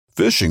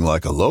Fishing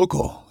like a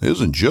local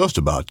isn't just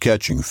about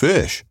catching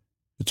fish.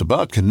 It's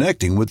about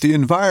connecting with the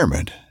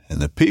environment and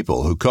the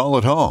people who call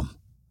it home.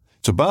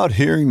 It's about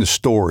hearing the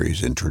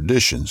stories and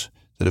traditions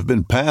that have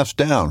been passed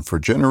down for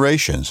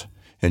generations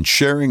and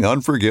sharing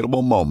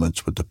unforgettable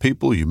moments with the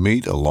people you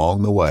meet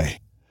along the way.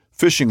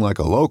 Fishing like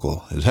a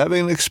local is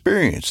having an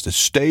experience that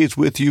stays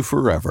with you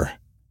forever.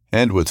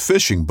 And with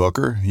Fishing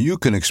Booker, you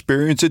can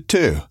experience it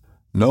too,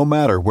 no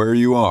matter where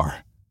you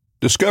are.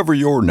 Discover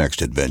your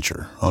next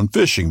adventure on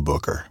Fishing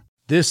Booker.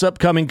 This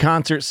upcoming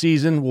concert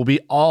season will be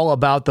all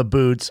about the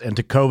boots, and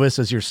Tecovas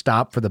is your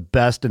stop for the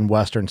best in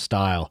Western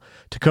style.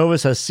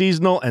 Tecovas has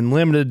seasonal and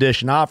limited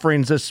edition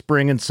offerings this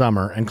spring and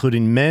summer,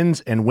 including men's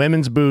and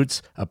women's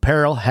boots,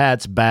 apparel,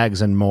 hats,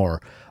 bags, and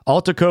more.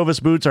 All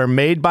Tecovas boots are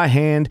made by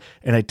hand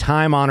in a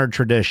time-honored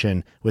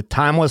tradition with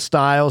timeless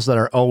styles that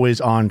are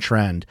always on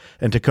trend.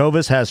 And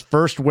Tecovas has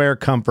first wear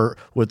comfort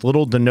with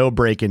little to no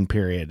break-in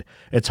period.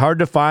 It's hard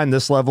to find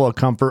this level of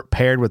comfort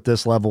paired with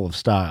this level of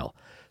style.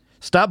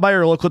 Stop by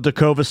your local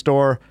Tecovas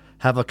store,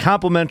 have a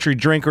complimentary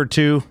drink or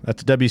two,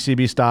 that's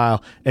WCB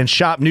style, and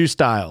shop new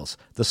styles.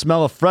 The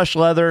smell of fresh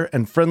leather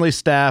and friendly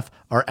staff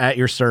are at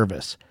your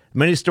service.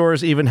 Many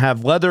stores even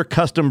have leather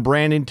custom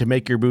branding to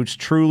make your boots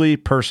truly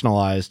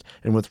personalized.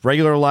 And with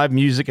regular live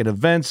music and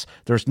events,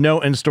 there's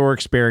no in-store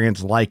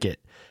experience like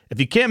it.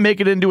 If you can't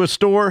make it into a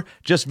store,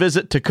 just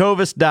visit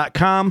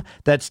tecovas.com.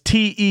 That's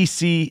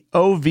TECOVAS.com.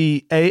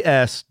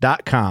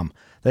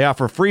 They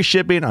offer free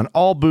shipping on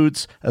all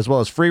boots, as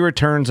well as free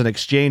returns and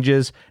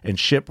exchanges, and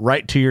ship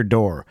right to your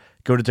door.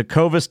 Go to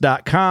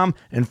tecovas.com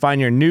and find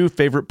your new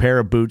favorite pair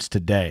of boots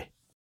today.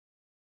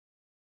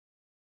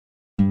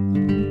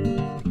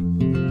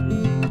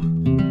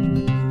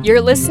 You're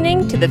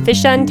listening to the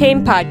Fish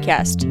Untamed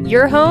podcast,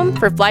 your home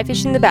for fly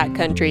fishing the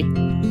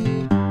backcountry.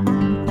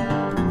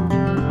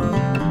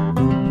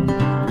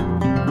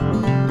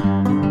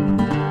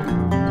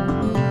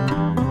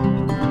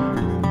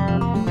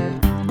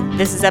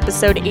 This is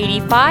episode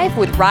 85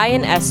 with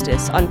Ryan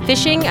Estes on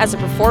fishing as a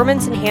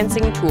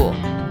performance-enhancing tool.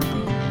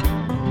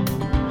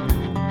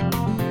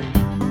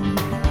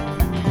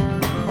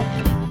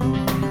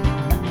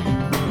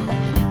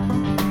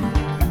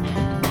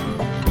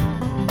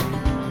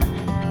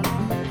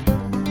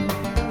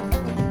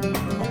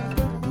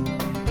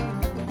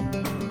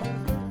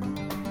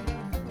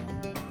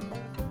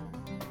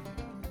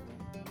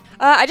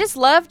 I just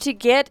love to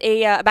get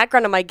a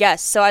background on my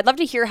guests, so I'd love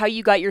to hear how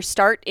you got your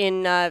start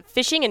in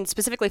fishing and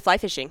specifically fly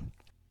fishing.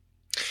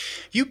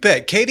 You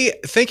bet. Katie,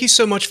 thank you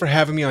so much for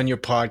having me on your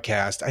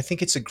podcast. I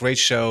think it's a great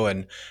show,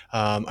 and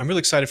I'm really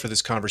excited for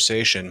this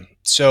conversation.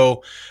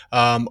 So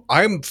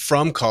I'm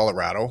from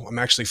Colorado. I'm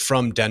actually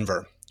from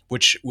Denver,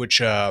 which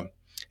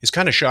is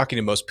kind of shocking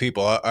to most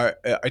people.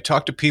 I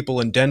talk to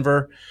people in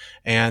Denver,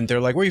 and they're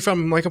like, "Where are you from?"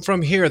 I'm like, "I'm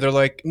from here." They're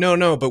like,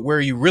 "No, but where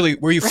are you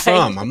right.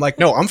 from?" I'm like,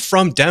 "No, I'm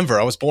from Denver.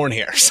 I was born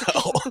here."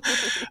 So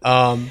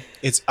I'm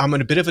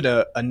a bit of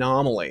an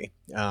anomaly.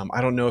 I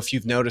don't know if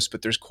you've noticed,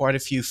 but there's quite a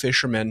few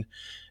fishermen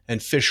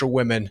and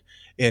fisherwomen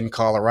in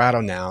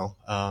Colorado now.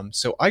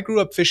 So I grew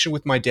up fishing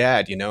with my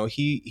dad.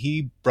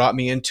 He brought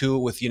me into it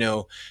with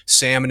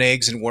salmon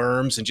eggs and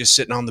worms and just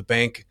sitting on the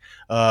bank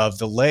of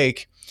the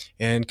lake.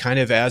 And kind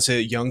of as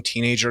a young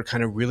teenager,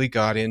 kind of really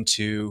got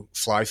into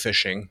fly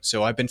fishing.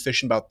 So I've been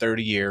fishing about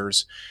 30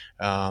 years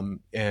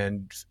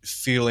and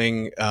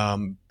feeling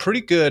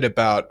pretty good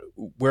about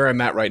where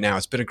I'm at right now.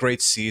 It's been a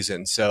great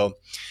season. So,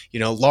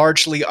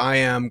 largely I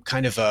am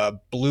kind of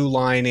a blue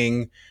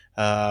lining,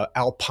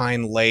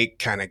 alpine lake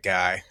kind of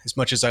guy. As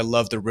much as I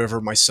love the river,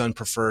 my son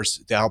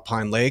prefers the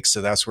alpine lake. So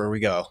that's where we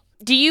go.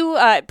 Do you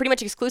pretty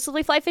much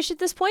exclusively fly fish at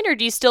this point, or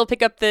do you still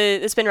pick up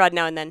the spin rod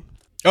now and then?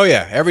 Oh,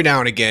 yeah. Every now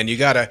and again, you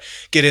got to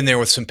get in there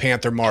with some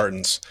Panther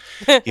Martins,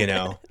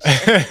 But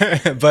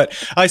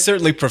I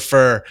certainly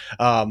prefer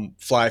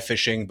fly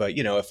fishing. But,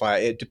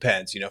 it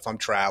depends. If I'm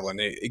traveling,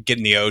 get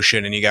in the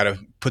ocean and you got to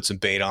put some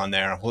bait on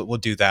there, we'll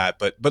do that.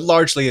 But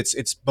largely,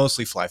 it's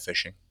mostly fly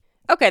fishing.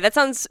 Okay, that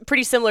sounds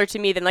pretty similar to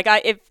me then. Like,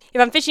 if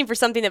I'm fishing for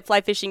something that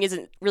fly fishing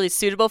isn't really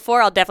suitable for,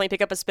 I'll definitely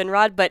pick up a spin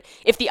rod. But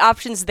if the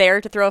option's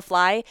there to throw a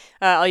fly,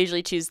 I'll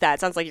usually choose that.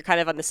 It sounds like you're kind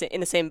of in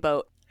the same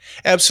boat.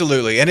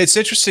 Absolutely. And it's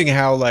interesting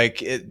how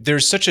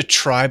there's such a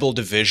tribal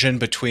division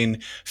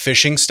between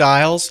fishing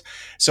styles.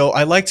 So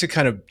I like to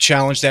kind of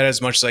challenge that as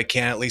much as I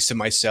can, at least to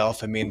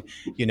myself. I mean,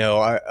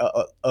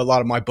 a lot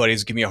of my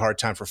buddies give me a hard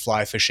time for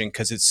fly fishing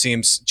because it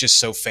seems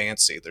just so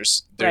fancy.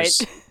 There's right.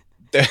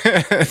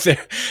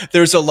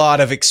 There's a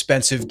lot of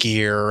expensive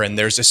gear, and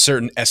there's a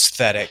certain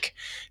aesthetic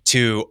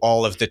to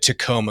all of the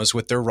Tacomas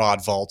with their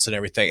rod vaults and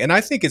everything. And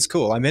I think it's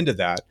cool. I'm into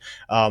that.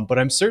 But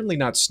I'm certainly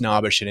not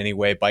snobbish in any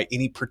way by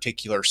any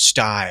particular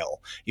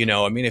style.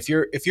 I mean, if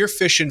you're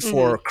fishing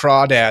for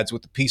crawdads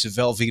with a piece of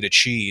Velveeta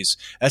cheese,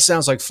 that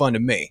sounds like fun to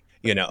me,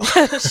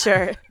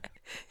 Sure.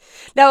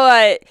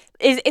 Now,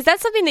 is that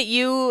something that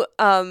you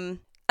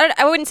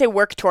I wouldn't say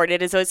work toward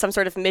it as some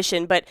sort of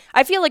mission, but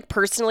I feel like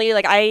personally,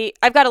 like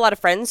I've got a lot of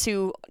friends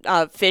who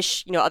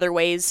fish, other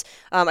ways.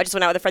 I just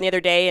went out with a friend the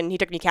other day, and he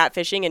took me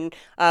catfishing, and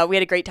we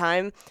had a great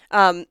time.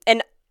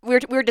 And we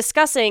were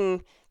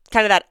discussing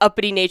kind of that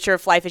uppity nature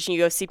of fly fishing.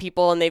 You go see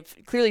people and they've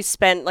clearly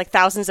spent like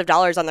thousands of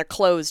dollars on their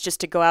clothes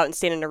just to go out and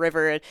stand in a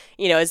river,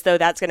 as though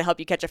that's going to help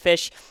you catch a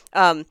fish.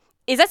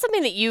 Is that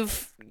something that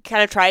you've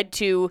kind of tried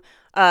to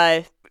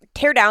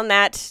tear down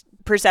that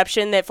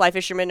perception that fly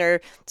fishermen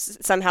are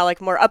somehow like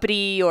more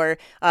uppity or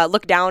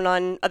look down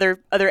on other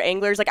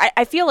anglers? Like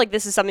I feel like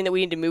this is something that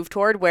we need to move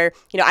toward, where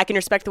I can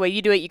respect the way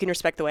you do it, you can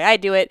respect the way I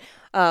do it,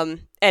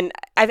 and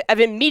I've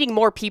been meeting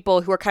more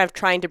people who are kind of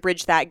trying to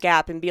bridge that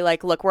gap and be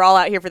like, look, we're all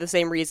out here for the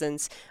same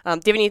reasons. Do you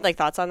have any like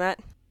thoughts on that?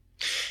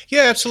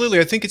 Yeah, absolutely.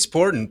 I think it's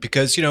important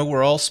because,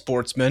 we're all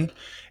sportsmen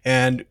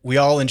and we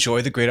all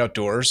enjoy the great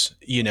outdoors.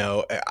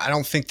 I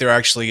don't think there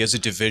actually is a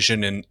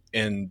division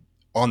in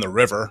on the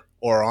river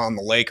or on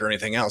the lake or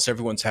anything else.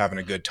 Everyone's having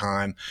a good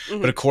time.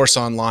 Mm-hmm. But of course,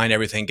 online,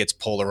 everything gets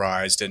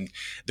polarized, and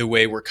the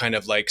way we're kind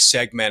of like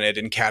segmented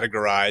and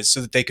categorized so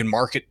that they can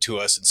market to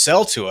us and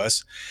sell to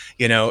us,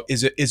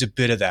 is a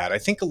bit of that. I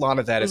think a lot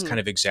of that is kind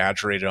of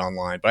exaggerated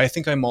online, but I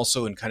think I'm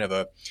also in kind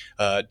of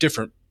a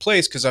different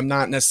place because I'm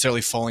not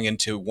necessarily falling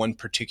into one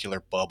particular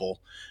bubble.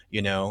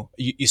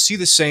 You see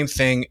the same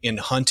thing in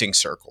hunting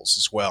circles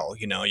as well.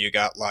 You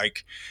got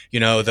like,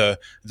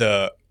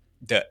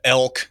 the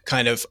elk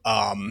kind of,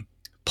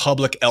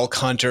 public elk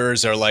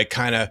hunters are like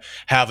kind of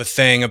have a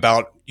thing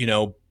about,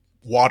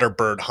 water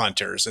bird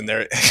hunters, and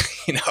they're,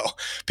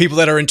 people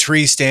that are in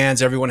tree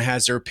stands, everyone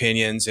has their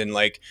opinions, and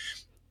like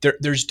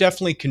there's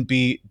definitely can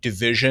be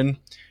division,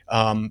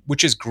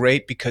 which is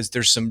great because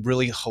there's some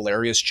really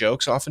hilarious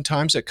jokes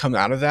oftentimes that come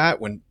out of that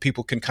when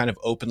people can kind of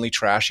openly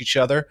trash each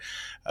other.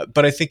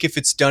 But I think if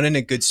it's done in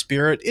a good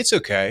spirit, it's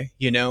okay,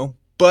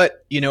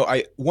 But,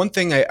 one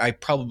thing I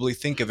probably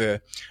think of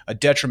a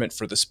detriment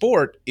for the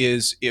sport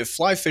is if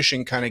fly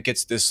fishing kind of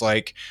gets this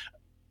like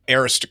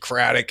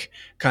aristocratic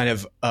kind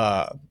of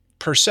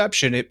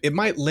perception, it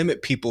might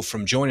limit people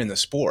from joining the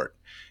sport,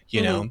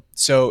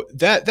 So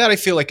that I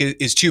feel like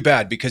is too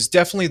bad because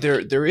definitely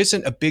there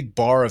isn't a big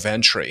bar of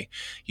entry,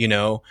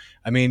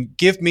 I mean,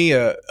 give me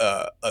a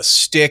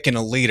stick and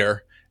a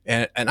leader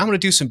and I'm going to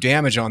do some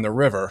damage on the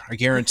river. I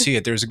guarantee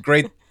it. There's a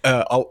great,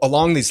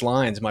 along these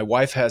lines, my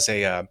wife has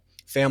a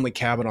family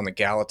cabin on the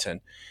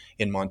Gallatin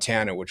in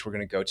Montana, which we're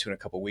going to go to in a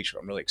couple of weeks,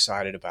 which I'm really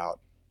excited about.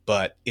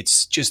 But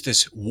it's just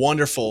this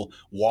wonderful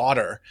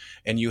water,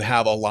 and you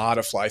have a lot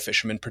of fly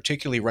fishermen,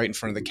 particularly right in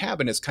front of the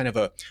cabin. It's kind of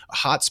a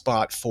hot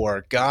spot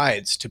for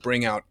guides to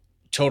bring out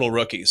total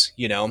rookies,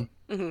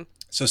 Mm-hmm.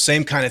 So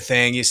same kind of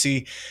thing. You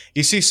see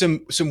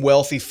some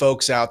wealthy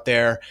folks out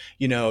there,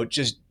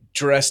 just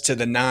dressed to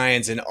the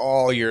nines in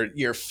all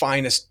your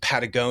finest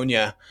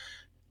Patagonia,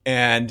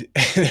 and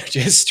they're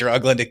just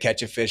struggling to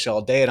catch a fish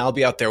all day. And I'll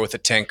be out there with a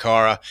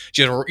Tenkara,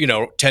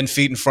 just, 10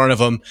 feet in front of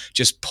them,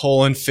 just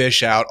pulling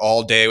fish out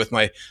all day with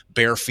my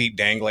bare feet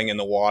dangling in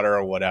the water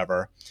or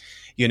whatever,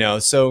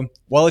 So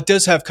while it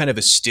does have kind of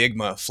a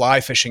stigma,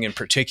 fly fishing in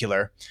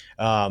particular,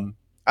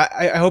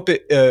 I hope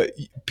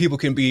people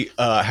can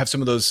have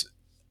some of those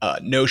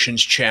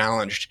notions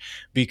challenged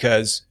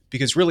because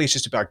really it's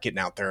just about getting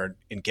out there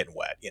and getting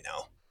wet,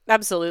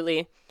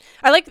 Absolutely.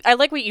 I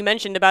like what you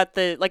mentioned about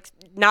the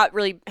not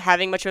really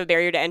having much of a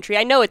barrier to entry.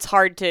 I know it's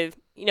hard to,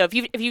 if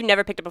you've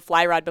never picked up a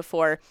fly rod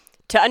before,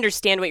 to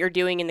understand what you're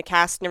doing in the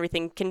cast and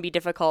everything can be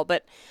difficult.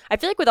 But I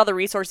feel like with all the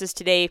resources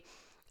today,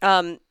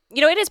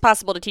 it is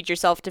possible to teach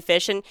yourself to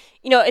fish. And,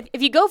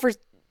 if you go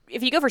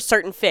for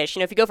certain fish,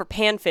 if you go for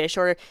panfish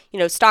or,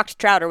 stocked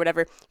trout or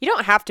whatever, you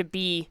don't have to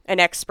be an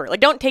expert. Like,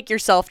 don't take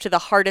yourself to the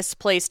hardest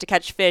place to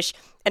catch fish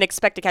and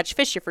expect to catch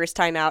fish your first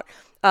time out.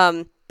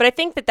 But I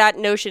think that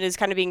notion is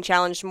kind of being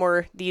challenged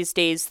more these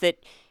days, that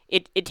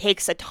it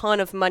takes a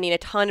ton of money and a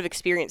ton of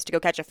experience to go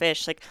catch a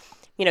fish. Like,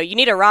 you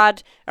need a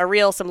rod, a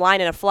reel, some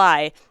line, and a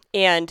fly,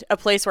 and a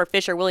place where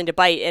fish are willing to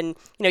bite. And,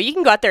 you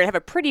can go out there and have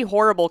a pretty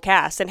horrible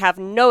cast and have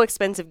no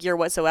expensive gear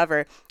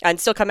whatsoever and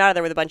still come out of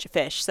there with a bunch of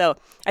fish. So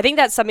I think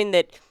that's something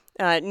that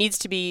needs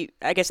to be,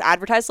 I guess,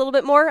 advertised a little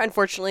bit more.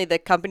 Unfortunately, the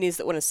companies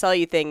that want to sell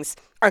you things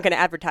aren't going to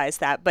advertise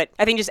that. But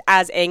I think just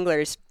as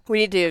anglers, we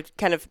need to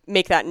kind of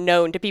make that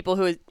known to people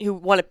who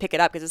want to pick it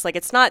up, because it's like,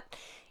 it's not,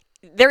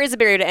 there is a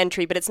barrier to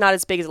entry, but it's not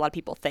as big as a lot of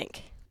people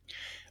think.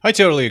 I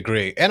totally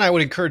agree. And I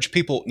would encourage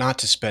people not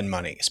to spend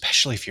money,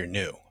 especially if you're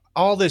new.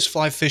 All this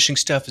fly fishing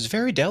stuff is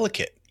very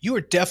delicate. You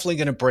are definitely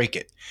going to break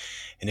it.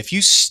 And if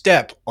you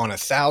step on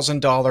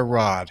 $1,000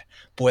 rod,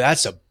 boy,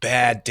 that's a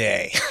bad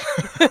day.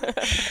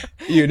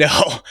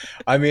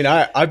 I mean,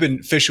 I've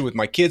been fishing with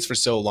my kids for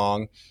so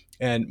long,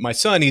 and my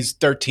son, he's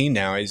 13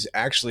 now. He's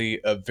actually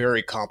a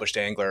very accomplished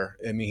angler.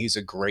 I mean, he's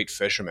a great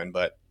fisherman,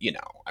 but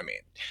I mean,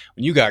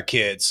 when you got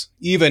kids,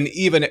 even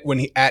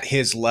when at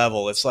his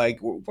level, it's like,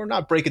 we're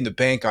not breaking the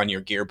bank on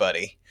your gear,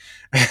 buddy.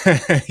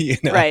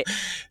 Right.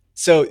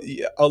 So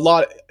a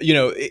lot,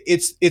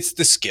 it's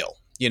the skill.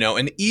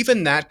 And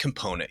even that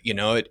component,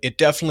 it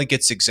definitely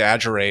gets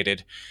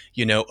exaggerated.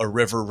 A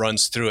river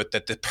runs through it,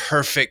 that the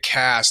perfect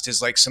cast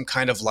is like some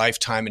kind of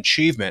lifetime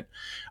achievement.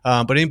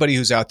 But anybody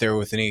who's out there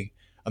with any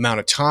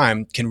amount of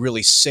time can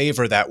really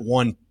savor that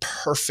one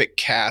perfect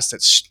cast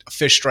that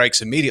fish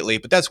strikes immediately.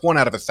 But that's 1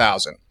 out of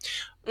 1,000.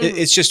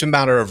 It's just a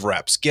matter of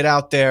reps. Get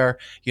out there,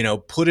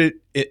 put it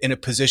in a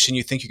position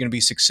you think you're going to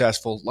be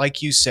successful.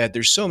 Like you said,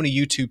 there's so many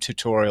YouTube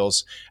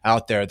tutorials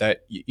out there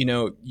that,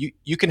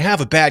 you can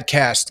have a bad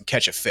cast and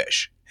catch a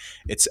fish.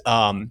 It's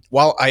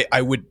while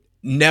I would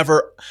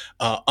never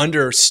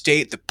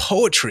understate the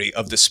poetry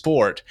of the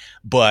sport,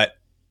 but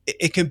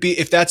it can be,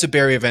 if that's a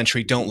barrier of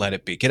entry, don't let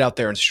it be. Get out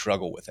there and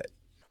struggle with it.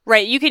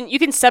 Right. You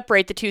can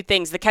separate the two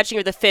things, the catching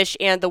of the fish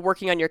and the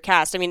working on your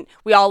cast. I mean,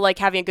 we all like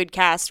having a good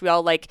cast. We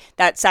all like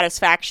that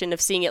satisfaction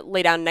of seeing it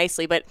lay down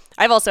nicely. But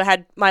I've also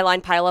had my line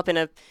pile up in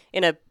a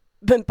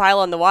pile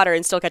on the water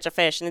and still catch a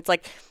fish. And it's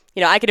like,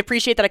 I could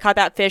appreciate that I caught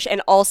that fish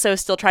and also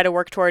still try to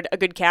work toward a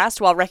good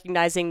cast while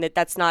recognizing that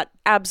that's not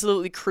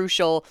absolutely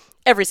crucial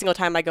every single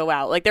time I go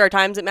out. Like, there are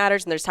times it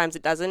matters and there's times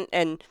it doesn't.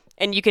 And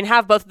you can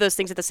have both of those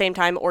things at the same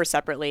time or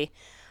separately.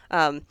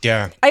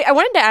 Yeah. I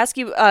wanted to ask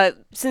you,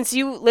 since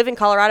you live in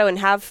Colorado and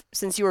have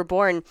since you were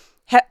born,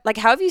 how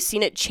have you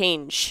seen it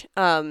change?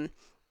 I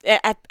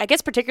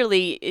guess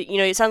particularly,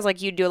 it sounds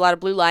like you do a lot of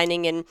blue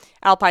lining in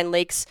alpine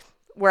lakes,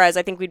 whereas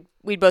I think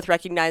we'd both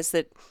recognize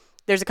that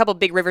there's a couple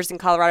big rivers in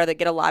Colorado that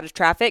get a lot of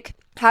traffic.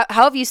 How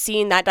have you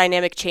seen that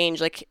dynamic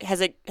change? Like, has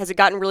it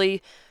gotten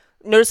really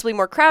noticeably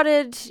more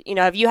crowded?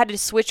 Have you had to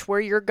switch where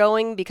you're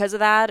going because of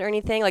that or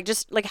anything? Like,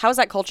 just like, how's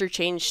that culture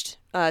changed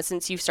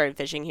since you've started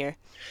fishing here?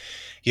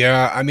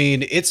 Yeah, I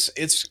mean, it's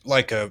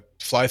like a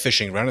fly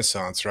fishing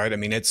renaissance, right? I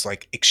mean, it's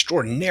like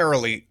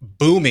extraordinarily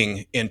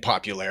booming in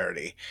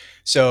popularity.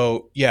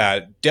 So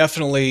yeah,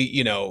 definitely,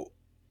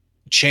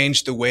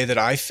 changed the way that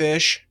I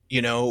fish.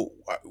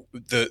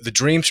 The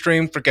Dream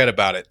Stream, forget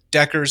about it.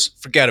 Deckers,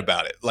 forget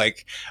about it.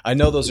 Like, I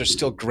know those are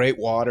still great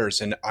waters,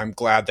 and I'm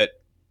glad that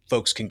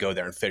folks can go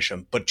there and fish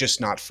them, but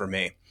just not for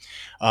me.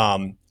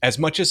 As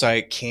much as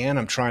I can,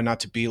 I'm trying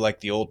not to be like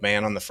the old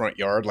man on the front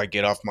yard, like,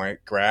 get off my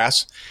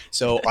grass.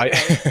 So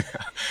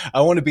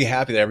I want to be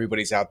happy that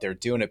everybody's out there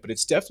doing it, but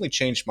it's definitely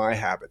changed my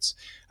habits.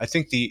 I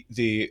think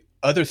the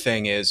other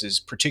thing is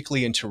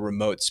particularly into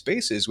remote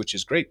spaces, which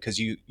is great because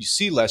you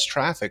see less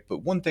traffic.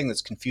 But one thing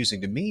that's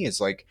confusing to me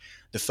is like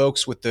the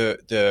folks with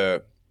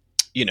the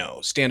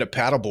stand-up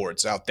paddle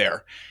boards out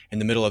there in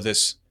the middle of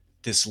this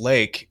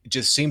lake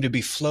just seem to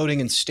be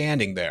floating and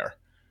standing there,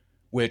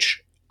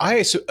 which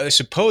I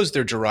suppose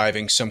they're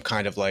deriving some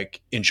kind of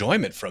like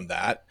enjoyment from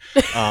that.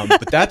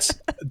 But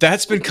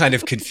that's been kind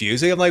of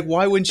confusing. I'm like,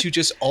 why wouldn't you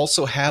just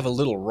also have a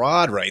little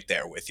rod right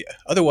there with you?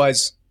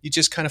 Otherwise, you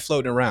just kind of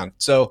floating around.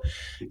 So,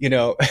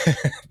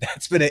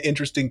 that's been an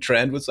interesting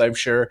trend, which I'm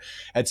sure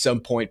at some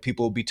point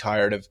people will be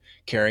tired of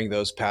carrying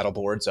those paddle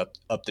boards up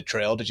the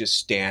trail to just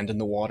stand in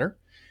the water.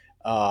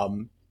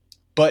 But,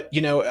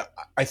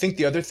 I think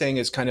the other thing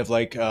is kind of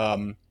like,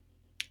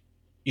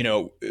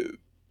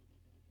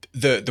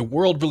 the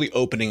world really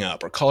opening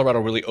up, or Colorado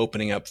really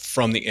opening up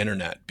from the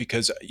internet,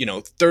 because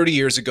 30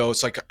 years ago,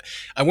 it's like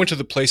I went to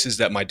the places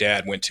that my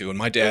dad went to, and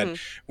my dad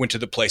went to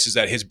the places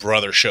that his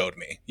brother showed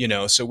me,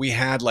 so we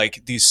had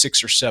like these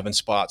 6 or 7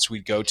 spots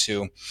we'd go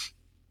to,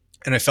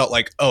 and I felt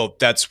like, oh,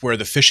 that's where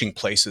the fishing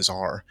places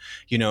are,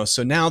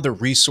 so now the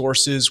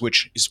resources,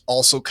 which is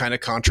also kind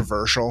of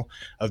controversial,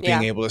 of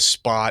being able to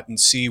spot and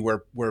see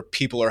where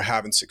people are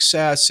having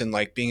success and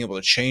like being able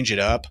to change it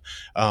up.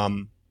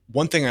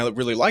 One thing I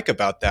really like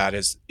about that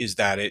is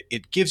that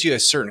it gives you a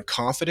certain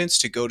confidence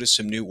to go to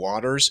some new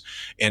waters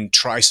and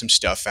try some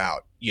stuff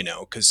out,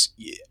 because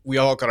we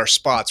all got our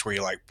spots where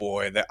you're like,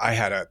 boy, that I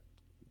had a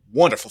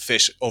wonderful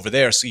fish over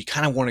there. So you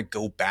kind of want to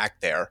go back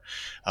there.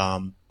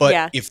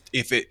 But if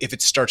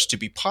it starts to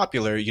be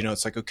popular,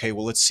 it's like, okay,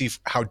 well, let's see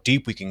how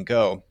deep we can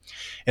go.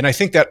 And I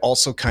think that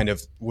also kind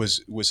of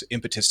was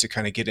impetus to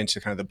kind of get into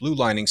kind of the blue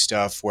lining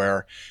stuff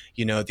where,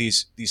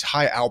 these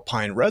high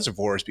alpine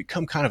reservoirs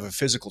become kind of a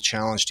physical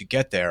challenge to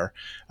get there.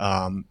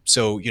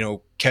 So,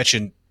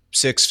 catching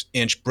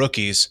 6-inch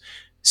brookies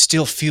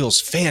still feels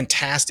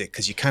fantastic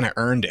because you kind of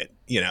earned it,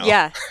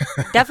 Yeah,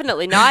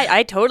 definitely. No,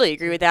 I totally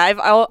agree with that.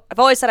 I've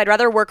always said I'd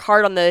rather work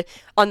hard on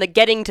the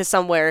getting to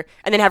somewhere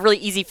and then have really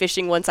easy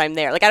fishing once I'm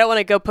there. Like, I don't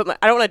want to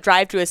I don't want to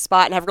drive to a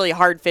spot and have really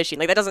hard fishing.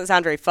 Like, that doesn't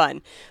sound very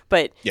fun.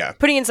 But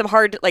putting in some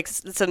hard, like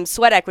some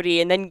sweat equity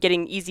and then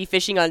getting easy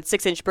fishing on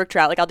 6-inch brook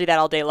trout, like, I'll do that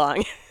all day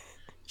long.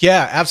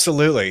 Yeah,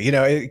 absolutely.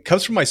 It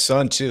comes from my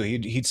son too.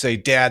 He'd say,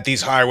 "Dad,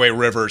 these highway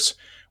rivers,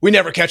 we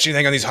never catch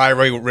anything on these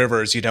highway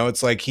rivers."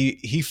 It's like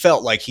he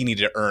felt like he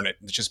needed to earn it,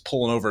 just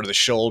pulling over to the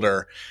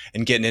shoulder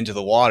and getting into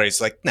the water. He's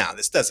like, "No,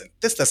 this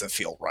doesn't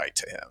feel right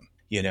to him."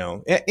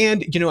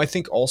 And I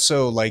think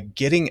also like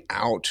getting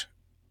out,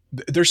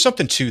 there's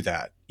something to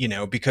that,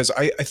 because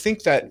I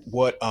think that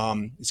what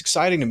is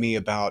exciting to me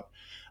about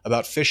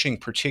fishing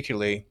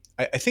particularly,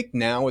 I think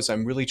now as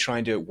I'm really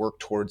trying to work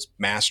towards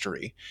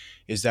mastery,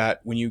 is that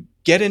when you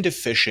get into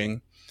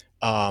fishing,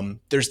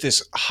 there's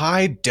this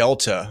high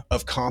delta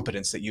of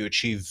competence that you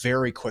achieve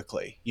very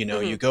quickly.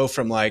 You go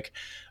from like,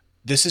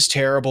 this is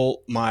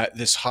terrible,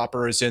 this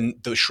hopper is in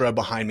the shrub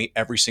behind me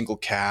every single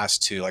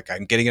cast, to like,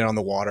 I'm getting it on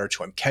the water,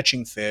 to I'm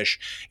catching fish.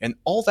 And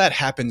all that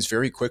happens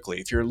very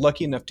quickly. If you're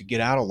lucky enough to get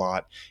out a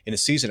lot in a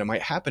season, it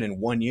might happen in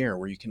 1 year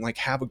where you can like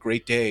have a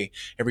great day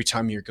every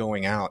time you're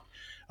going out.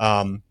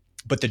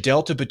 But the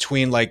delta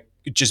between like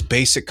just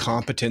basic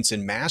competence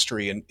and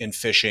mastery in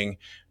fishing,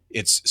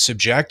 it's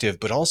subjective,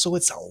 but also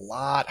it's a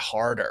lot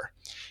harder,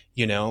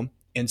 you know?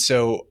 And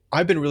so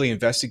I've been really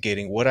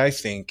investigating what I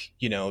think,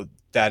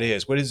 that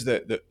is. What is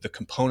the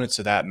components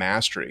of that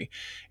mastery?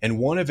 And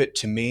one of it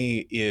to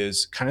me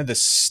is kind of the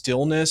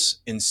stillness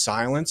and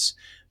silence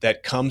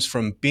that comes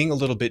from being a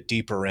little bit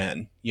deeper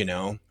in,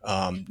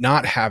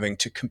 not having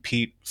to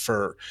compete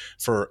for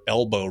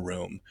elbow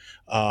room,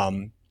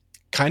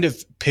 kind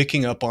of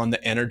picking up on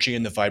the energy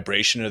and the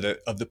vibration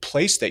of the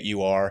place that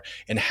you are,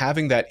 and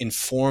having that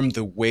inform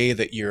the way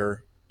that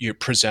you're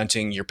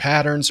presenting your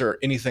patterns or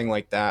anything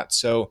like that.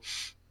 So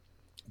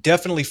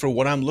definitely for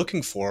what I'm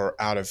looking for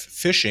out of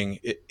fishing,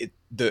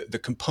 the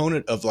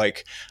component of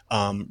like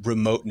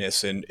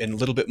remoteness and a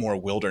little bit more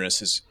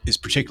wilderness is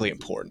particularly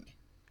important.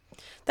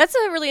 That's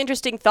a really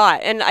interesting thought,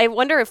 and I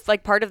wonder if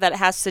like part of that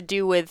has to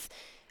do with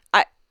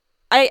I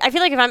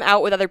feel like if I'm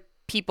out with other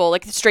people,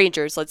 like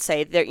strangers, let's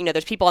say, there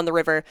there's people on the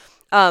river,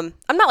 I'm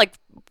not like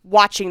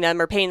watching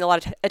them or paying a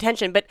lot of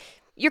attention, but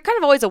you're kind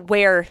of always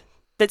aware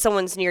that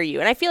someone's near you,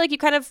 and I feel like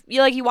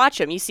you watch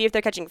them, you see if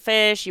they're catching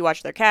fish, you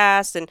watch their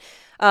cast, and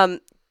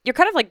you're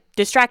kind of like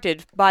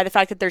distracted by the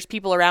fact that there's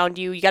people around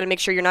you. You got to make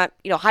sure you're not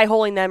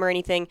high-holing them or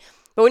anything.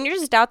 But when you're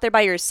just out there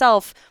by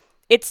yourself,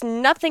 it's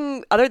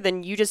nothing other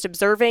than you just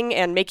observing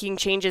and making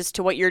changes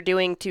to what you're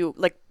doing to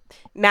like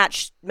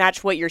match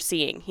what you're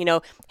seeing.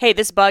 Hey,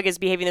 this bug is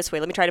behaving this way.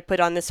 Let me try to put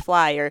on this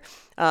fly, or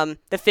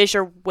the fish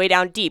are way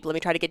down deep. Let me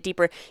try to get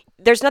deeper.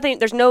 There's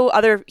no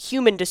other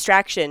human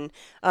distraction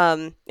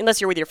unless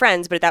you're with your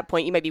friends. But at that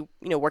point, you might be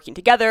working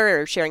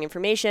together or sharing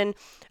information.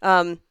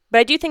 But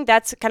I do think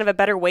that's kind of a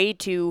better way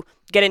to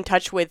get in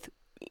touch with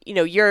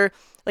your,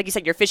 like you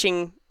said, your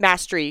fishing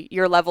mastery,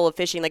 your level of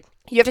fishing. Like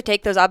you have to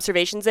take those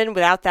observations in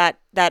without that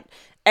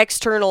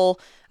external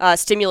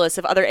stimulus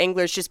of other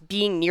anglers just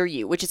being near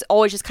you, which is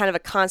always just kind of a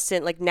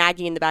constant like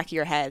nagging in the back of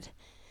your head.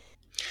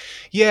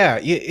 Yeah,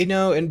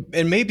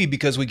 and maybe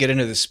because we get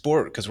into the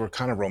sport because we're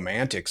kind of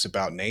romantics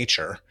about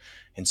nature,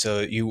 and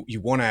so you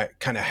want to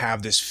kind of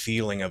have this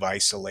feeling of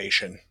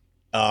isolation.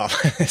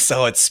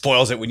 So it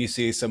spoils it when you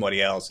see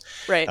somebody else,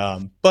 right?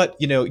 But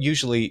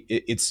usually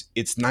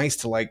it's nice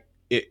to like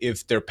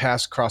if they're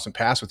crossing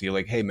paths with you,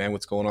 like, hey man,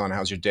 what's going on?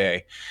 How's your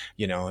day?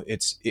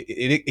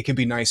 It can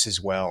be nice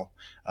as well.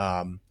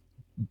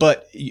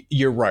 But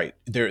you're right.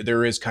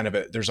 There is kind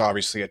of there's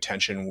obviously a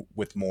tension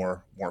with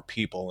more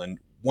people, and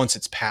once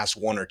it's past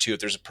one or two, if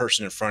there's a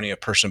person in front of you, a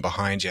person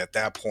behind you, at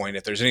that point,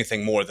 if there's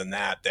anything more than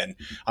that, then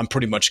I'm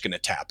pretty much going to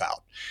tap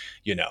out,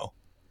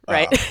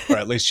 right? Or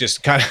at least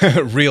just kind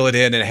of reel it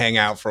in and hang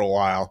out for a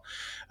while,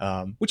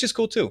 which is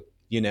cool too,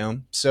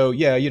 So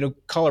yeah,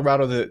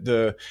 Colorado,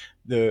 the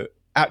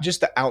just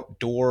the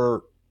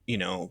outdoor,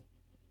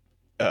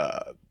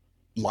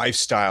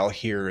 lifestyle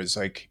here is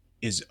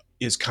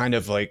kind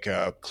of like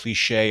a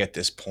cliche at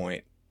this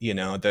point,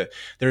 that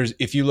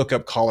if you look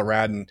up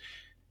Coloradan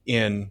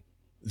in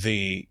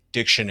the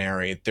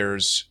dictionary,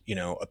 there's,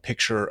 a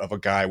picture of a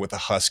guy with a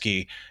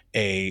husky,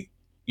 a,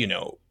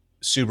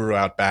 Subaru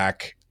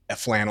Outback, a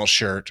flannel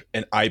shirt,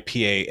 an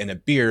IPA, and a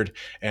beard.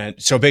 And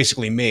so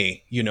basically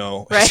me,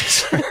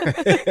 Right.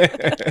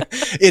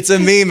 It's a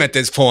meme at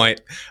this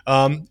point.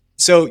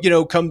 So,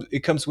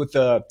 it comes with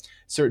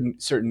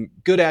certain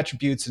good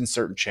attributes and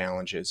certain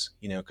challenges,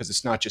 because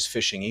it's not just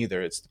fishing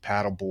either. It's the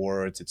paddle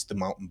boards, it's the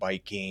mountain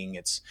biking,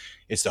 it's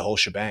the whole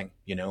shebang.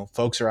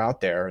 Folks are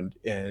out there,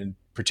 and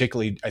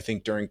particularly I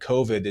think during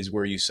COVID is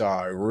where you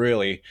saw a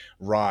really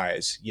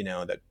rise,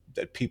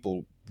 that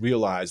people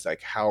realized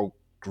like how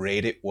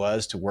great it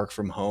was to work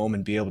from home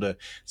and be able to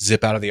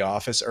zip out of the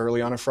office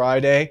early on a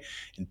Friday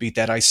and beat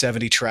that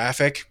I-70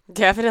 traffic.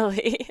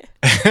 Definitely.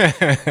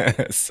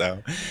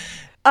 So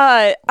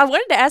I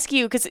wanted to ask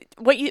you, because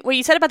what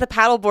you said about the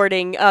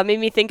paddleboarding made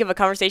me think of a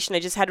conversation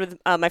I just had with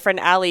my friend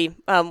Allie.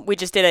 We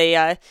just did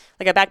a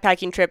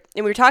backpacking trip,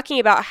 and we were talking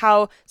about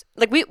how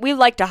like we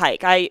like to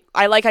hike. I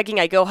like hiking.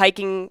 I go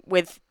hiking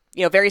with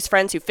various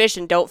friends who fish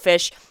and don't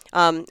fish,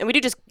 and we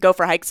do just go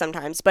for hikes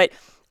sometimes. But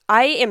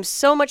I am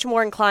so much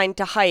more inclined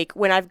to hike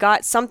when I've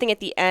got something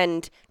at the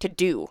end to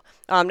do.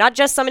 Not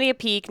just somebody a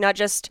peak, not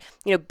just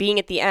being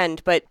at the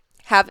end, but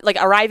have like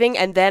arriving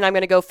and then I'm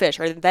going to go fish,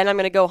 or then I'm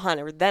going to go hunt,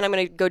 or then I'm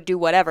going to go do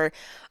whatever.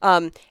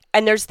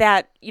 And there's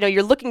that,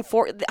 you're looking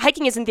for,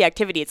 hiking isn't the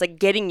activity. It's like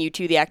getting you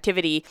to the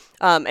activity.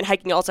 And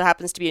hiking also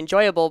happens to be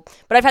enjoyable.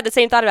 But I've had the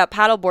same thought about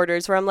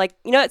paddleboarders where I'm like,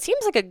 it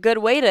seems like a good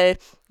way to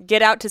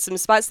get out to some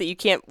spots that you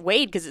can't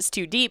wade because it's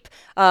too deep.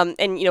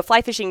 And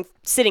fly fishing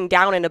sitting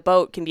down in a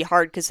boat can be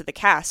hard because of the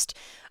cast.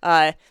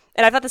 And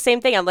I thought the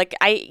same thing. I'm like,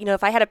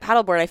 if I had a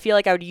paddleboard, I feel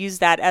like I would use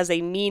that as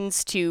a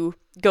means to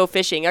go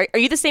fishing. Are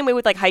you the same way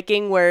with like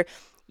hiking, where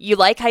you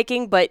like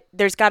hiking, but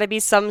there's got to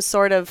be some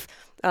sort of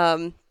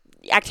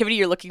activity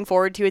you're looking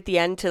forward to at the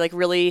end to like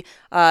really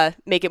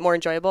make it more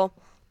enjoyable?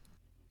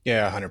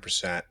 Yeah,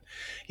 100%.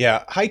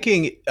 Yeah,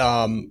 hiking,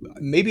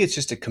 maybe it's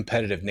just a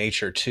competitive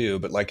nature too,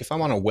 but like if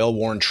I'm on a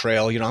well-worn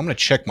trail, I'm going to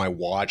check my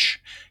watch,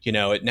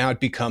 now it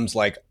becomes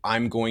like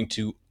I'm going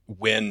to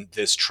win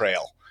this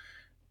trail.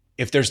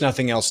 if there's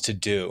nothing else to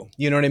do.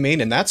 You know what I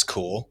mean? And that's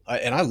cool.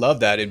 And I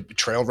love that in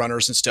trail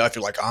runners and stuff.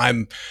 You're like,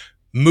 I'm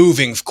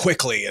moving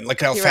quickly and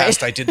look how You're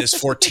fast right. I did this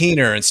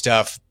 14er and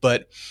stuff.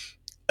 But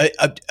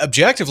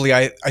objectively,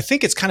 I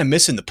think it's kind of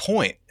missing the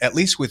point, at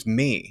least with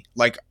me.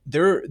 Like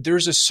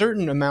there's a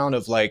certain amount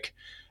of like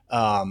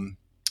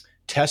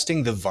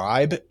testing the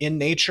vibe in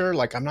nature.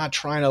 Like I'm not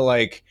trying to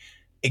like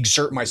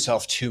exert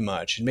myself too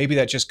much. And maybe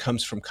that just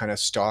comes from kind of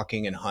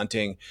stalking and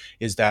hunting,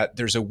 is that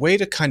there's a way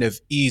to kind of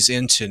ease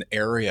into an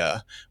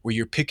area where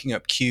you're picking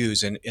up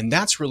cues. And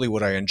that's really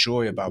what I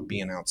enjoy about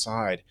being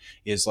outside,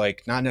 is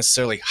like not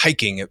necessarily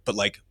hiking it, but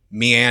like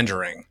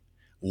meandering,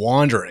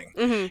 wandering,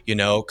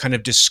 kind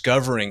of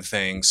discovering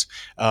things,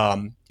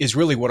 is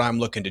really what I'm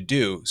looking to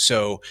do.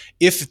 So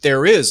if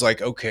there is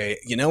like, okay,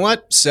 you know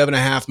what,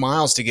 7.5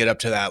 miles to get up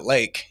to that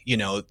lake,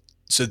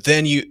 so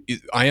then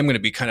I am going to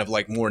be kind of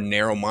like more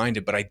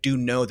narrow-minded, but I do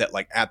know that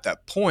like at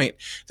that point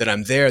that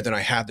I'm there, then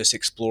I have this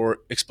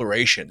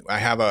exploration. I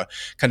have a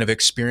kind of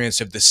experience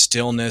of the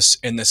stillness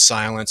and the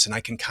silence, and I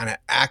can kind of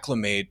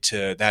acclimate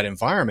to that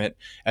environment,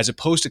 as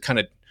opposed to kind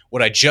of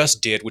what I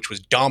just did, which was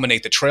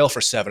dominate the trail for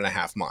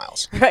 7.5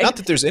 miles. Right. Not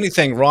that there's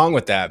anything wrong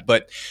with that,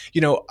 but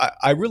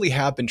I really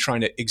have been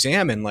trying to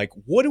examine like,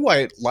 what do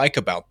I like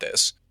about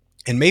this?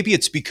 And maybe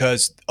it's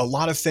because a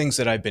lot of things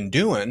that I've been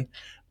doing,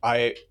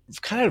 I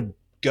kind of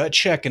gut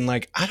check and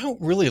like, I don't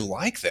really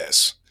like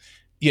this,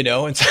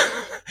 and so,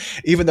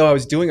 even though I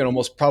was doing it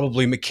almost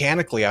probably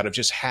mechanically out of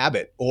just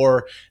habit,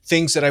 or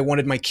things that I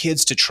wanted my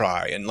kids to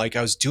try. And like,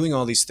 I was doing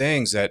all these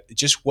things that it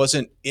just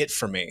wasn't it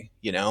for me,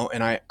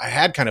 and I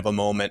had kind of a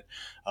moment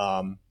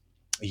a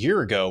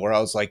year ago where I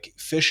was like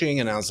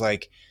fishing and I was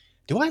like,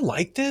 do I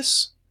like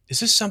this? Is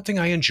this something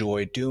I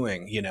enjoy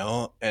doing,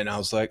 And I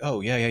was like,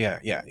 oh yeah.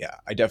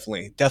 I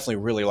definitely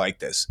really like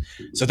this.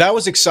 So that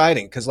was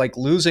exciting, because like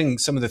losing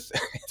some of the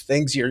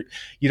things you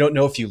don't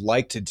know if you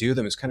like to do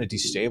them is kind of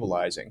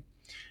destabilizing.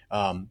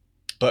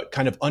 But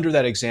kind of under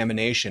that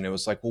examination, it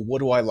was like, well, what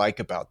do I like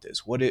about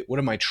this? What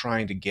am I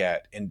trying to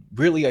get? And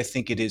really, I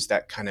think it is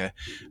that kind of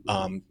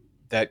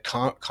that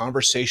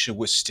conversation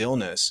with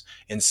stillness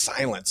and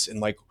silence,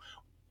 and like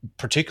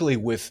particularly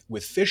with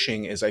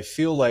fishing, is I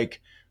feel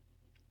like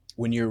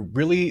when you're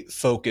really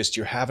focused,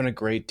 you're having a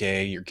great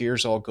day, your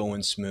gear's all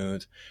going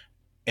smooth,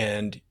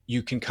 and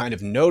you can kind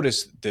of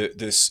notice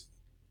the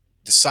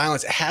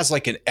silence. It has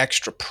like an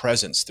extra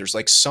presence. There's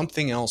like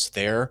something else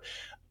there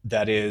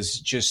that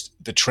is just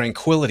the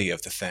tranquility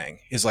of the thing,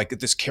 is like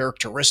this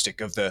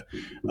characteristic of the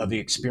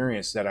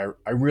experience that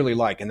I really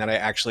like, and that I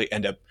actually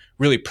end up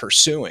really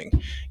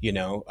pursuing,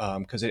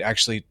 because it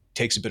actually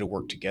takes a bit of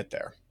work to get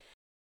there.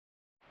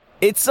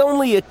 It's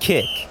only a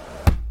kick,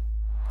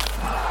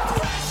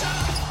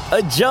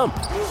 a jump,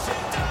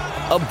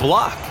 a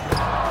block.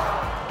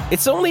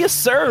 It's only a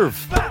serve.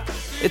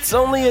 It's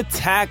only a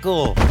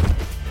tackle,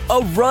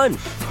 a run.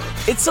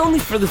 It's only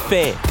for the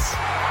fans.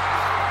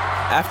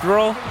 After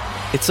all,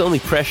 it's only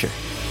pressure.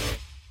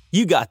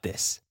 You got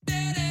this.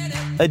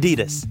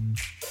 Adidas.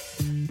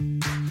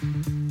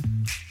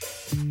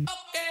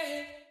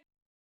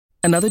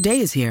 Another day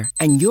is here,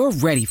 and you're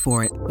ready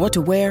for it. What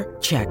to wear?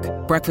 Check.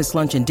 Breakfast,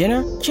 lunch, and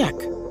dinner? Check.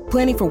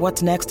 Planning for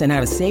what's next and how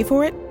to save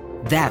for it?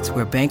 That's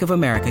where Bank of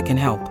America can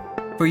help.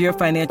 For your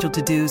financial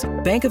to-dos,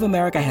 Bank of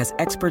America has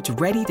experts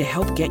ready to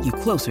help get you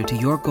closer to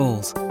your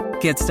goals.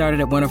 Get started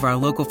at one of our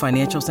local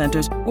financial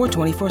centers or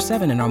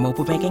 24/7 in our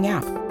mobile banking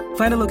app.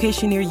 Find a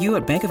location near you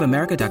at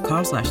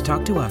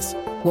bankofamerica.com/talktous.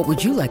 What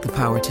would you like the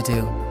power to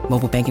do?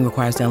 Mobile banking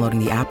requires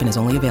downloading the app and is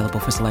only available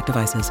for select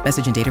devices.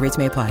 Message and data rates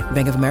may apply.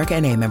 Bank of America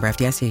NA, member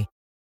FDIC.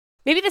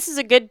 Maybe this is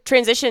a good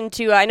transition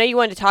to, I know you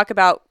wanted to talk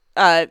about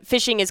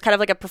fishing as kind of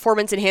like a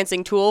performance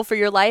enhancing tool for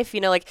your life.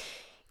 Like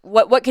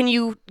what can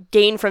you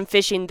gain from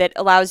fishing that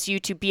allows you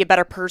to be a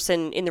better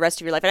person in the rest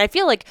of your life? And I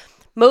feel like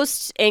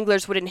most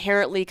anglers would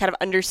inherently kind of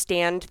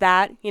understand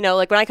that.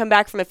 Like when I come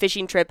back from a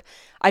fishing trip,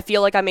 I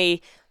feel like I'm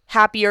a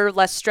happier,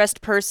 less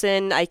stressed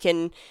person. I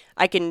can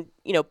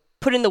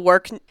put in the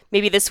work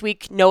maybe this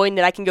week knowing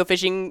that I can go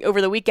fishing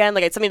over the weekend.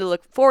 Like it's something to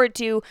look forward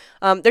to.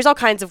 There's all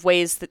kinds of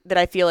ways that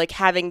I feel like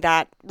having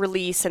that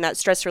release and that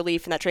stress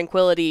relief and that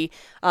tranquility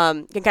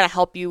can kind of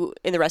help you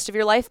in the rest of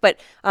your life. But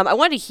I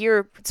wanted to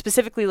hear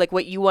specifically like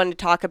what you wanted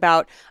to talk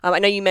about. I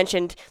know you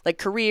mentioned like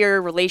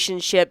career,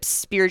 relationships,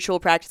 spiritual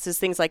practices,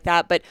 things like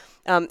that. But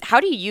how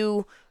do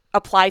you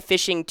apply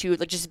fishing to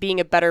like just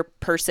being a better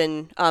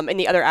person in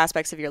the other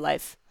aspects of your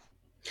life?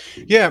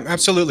 Yeah,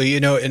 absolutely.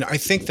 And I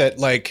think that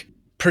like,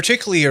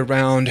 particularly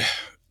around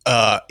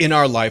in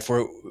our life,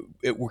 we're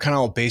kind of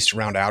all based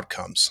around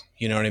outcomes.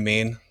 You know what I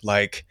mean?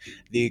 Like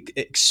the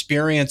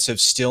experience of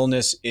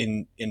stillness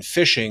in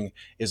fishing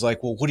is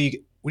like, well, what are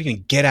you going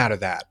to get out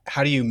of that?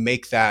 How do you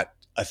make that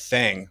a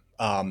thing?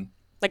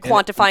 Like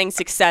quantifying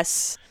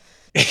success.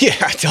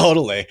 Yeah,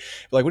 totally.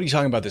 Like, what are you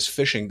talking about? This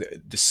fishing,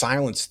 the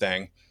silence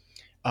thing.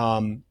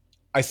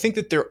 I think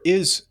that there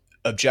is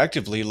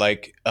objectively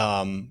like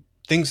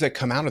things that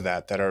come out of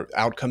that are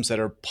outcomes that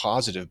are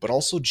positive, but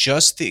also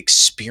just the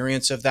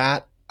experience of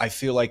that, I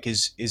feel like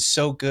is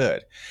so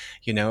good.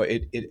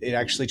 It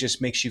actually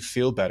just makes you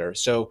feel better.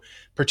 So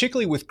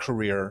particularly with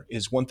career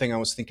is one thing I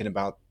was thinking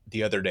about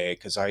the other day,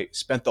 because I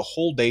spent the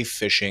whole day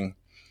fishing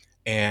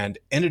and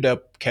ended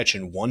up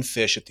catching one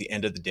fish at the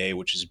end of the day,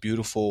 which is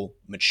beautiful,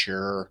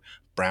 mature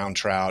brown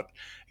trout.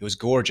 It was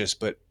gorgeous,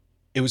 but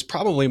it was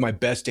probably my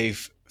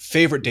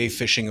favorite day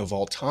fishing of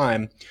all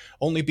time,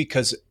 only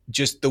because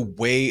just the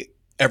way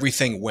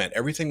everything went.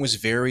 Everything was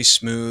very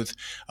smooth,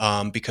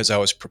 because I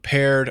was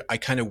prepared. I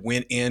kind of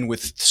went in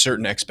with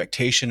certain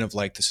expectation of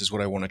like, this is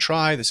what I want to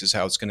try. This is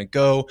how it's going to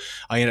go.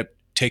 I ended up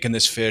taking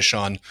this fish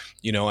on,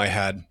 I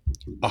had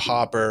a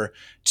hopper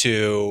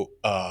to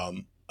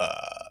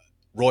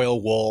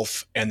Royal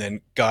Wolf, and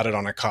then got it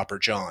on a Copper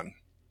John.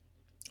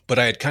 But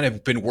I had kind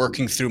of been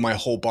working through my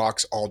whole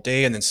box all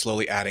day and then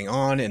slowly adding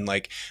on and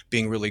like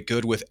being really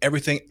good with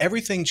everything.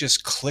 Everything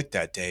just clicked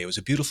that day. It was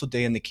a beautiful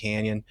day in the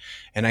canyon,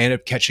 and I ended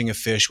up catching a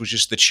fish with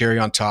just the cherry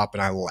on top,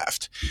 and I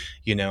left,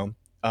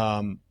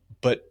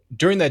 But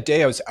during that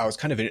day, I was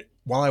kind of,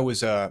 while I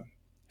was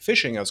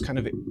fishing, I was kind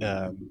of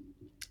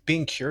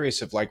being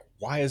curious of like,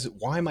 why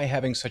am I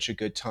having such a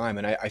good time?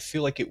 And I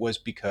feel like it was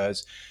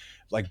because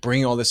like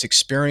bringing all this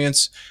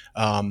experience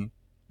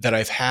that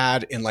I've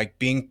had in like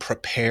being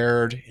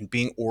prepared and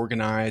being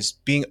organized,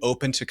 being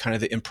open to kind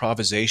of the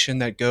improvisation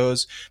that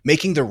goes,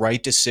 making the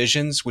right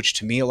decisions, which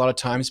to me a lot of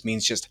times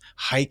means just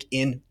hike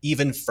in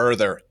even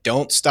further.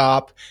 Don't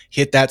stop,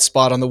 hit that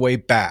spot on the way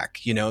back,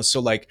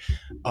 So like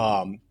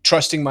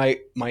trusting my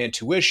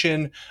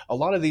intuition, a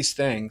lot of these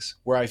things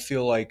where I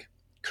feel like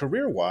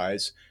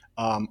career-wise,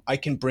 I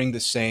can bring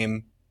the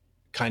same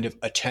kind of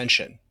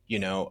attention,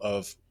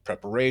 of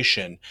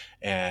preparation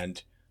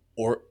and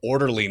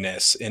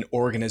orderliness and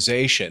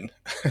organization.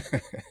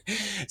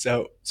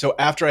 So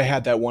after I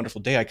had that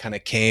wonderful day, I kind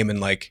of came and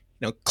like,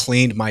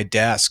 cleaned my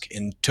desk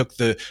and took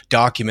the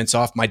documents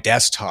off my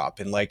desktop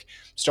and like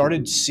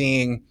started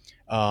seeing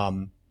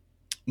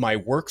my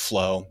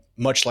workflow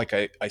much like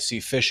I see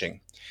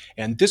fishing.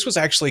 And this was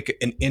actually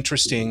an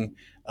interesting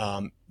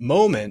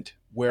moment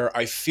where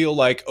I feel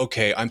like,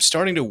 okay, I'm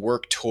starting to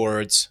work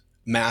towards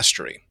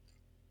mastery.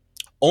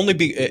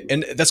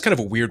 And that's kind of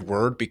a weird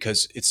word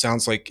because it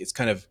sounds like it's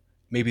kind of,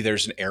 maybe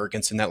there's an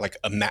arrogance in that, like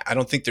I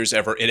don't think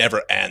it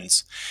ever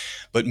ends.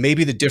 But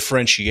maybe the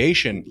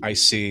differentiation I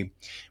see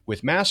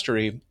with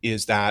mastery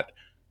is that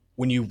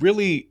when you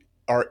really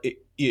are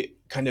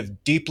kind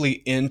of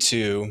deeply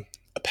into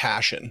a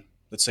passion,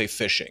 let's say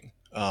fishing,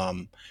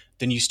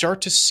 then you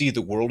start to see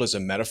the world as a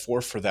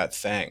metaphor for that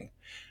thing.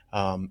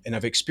 And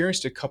I've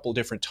experienced a couple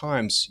different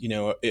times,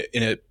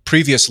 in a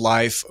previous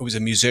life, I was a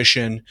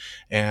musician,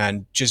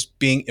 and just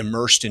being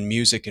immersed in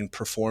music and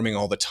performing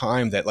all the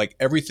time, that like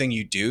everything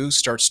you do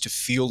starts to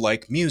feel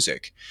like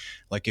music.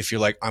 Like if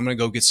you're like, I'm going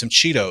to go get some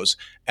Cheetos,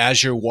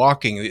 as you're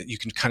walking, you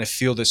can kind of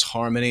feel this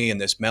harmony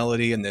and this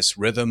melody and this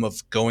rhythm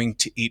of going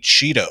to eat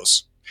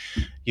Cheetos.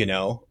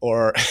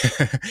 Or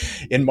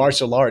in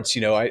martial arts,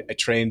 I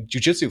trained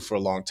jujitsu for a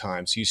long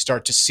time. So you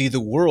start to see the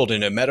world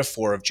in a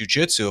metaphor of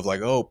jujitsu of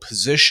like, oh,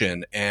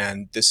 position,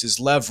 and this is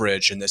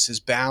leverage, and this is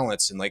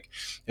balance. And like,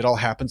 it all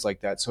happens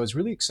like that. So I was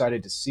really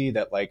excited to see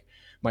that, like,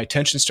 my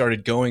attention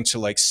started going to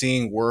like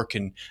seeing work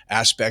and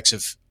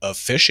aspects of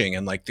fishing,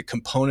 and like the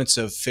components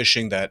of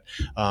fishing that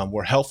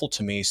were helpful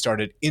to me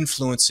started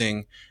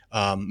influencing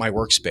my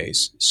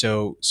workspace.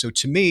 So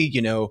to me,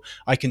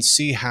 I can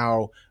see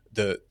how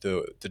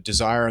the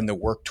desire and the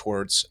work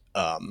towards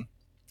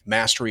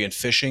mastery in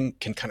fishing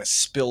can kind of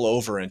spill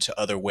over into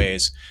other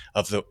ways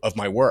of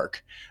my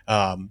work,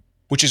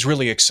 which is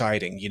really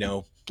exciting,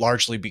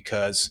 largely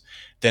because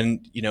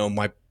then,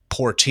 my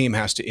poor team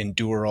has to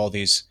endure all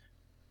these,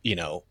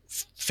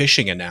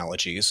 fishing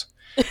analogies,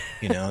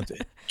 I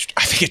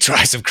think it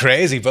drives them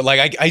crazy, but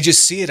like, I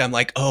just see it. I'm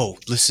like, oh,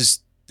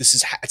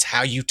 it's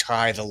how you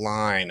tie the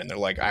line. And they're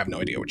like, I have no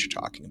idea what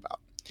you're talking about.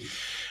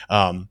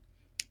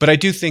 But I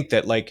do think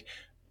that like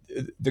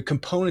the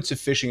components of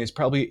fishing is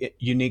probably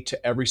unique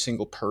to every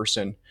single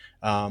person,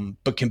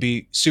 but can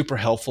be super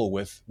helpful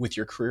with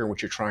your career,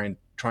 what you're trying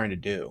to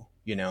do.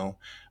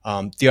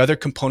 The other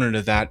component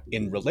of that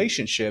in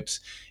relationships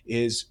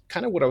is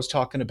kind of what I was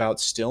talking about,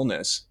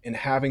 stillness and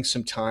having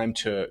some time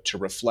to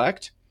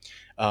reflect.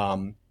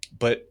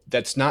 But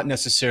that's not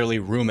necessarily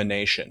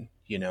rumination.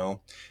 A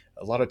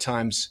lot of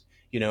times,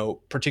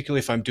 particularly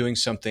if I'm doing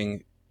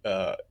something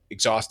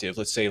exhaustive,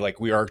 let's say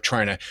like we're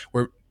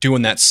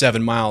doing that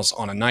 7 miles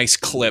on a nice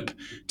clip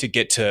to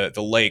get to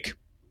the lake,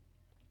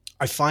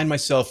 I find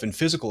myself in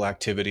physical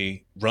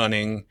activity,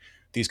 running,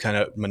 these kind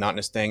of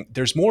monotonous thing.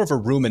 There's more of a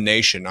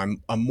rumination.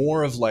 I'm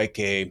more of like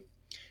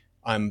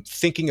I'm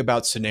thinking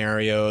about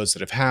scenarios that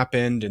have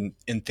happened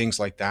and things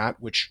like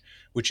that, which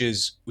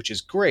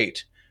is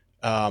great.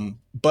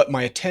 But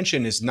my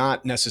attention is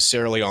not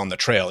necessarily on the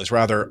trail. It's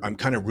rather, I'm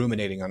kind of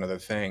ruminating on other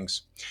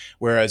things.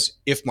 Whereas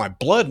if my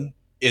blood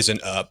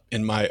isn't up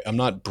and I'm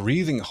not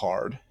breathing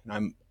hard, and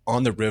I'm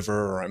on the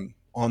river or I'm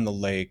on the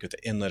lake or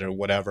the inlet or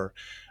whatever,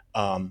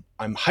 I'm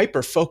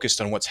hyper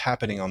focused on what's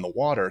happening on the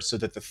water, so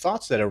that the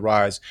thoughts that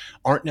arise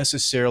aren't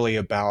necessarily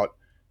about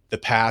the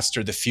past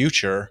or the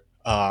future.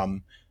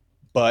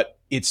 But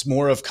it's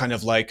more of kind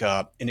of like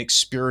an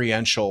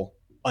experiential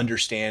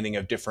understanding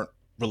of different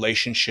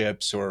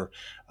relationships, or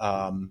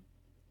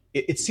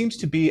it seems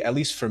to be, at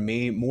least for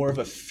me, more of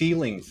a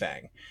feeling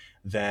thing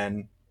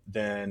than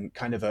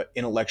kind of an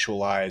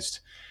intellectualized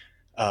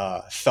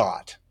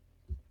thought.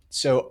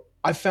 So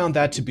I found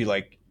that to be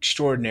like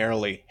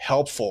extraordinarily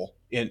helpful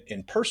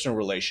in personal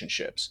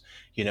relationships,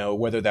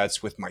 whether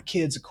that's with my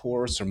kids, of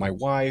course, or my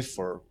wife,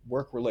 or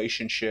work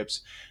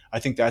relationships. I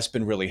think that's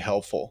been really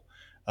helpful.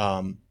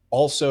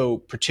 Also,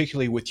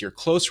 particularly with your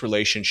close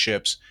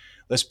relationships,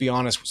 let's be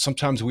honest,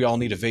 sometimes we all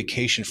need a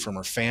vacation from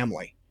our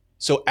family.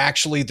 So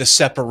actually the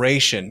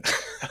separation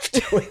of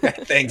doing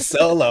that thing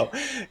solo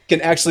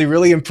can actually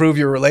really improve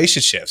your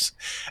relationships,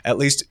 at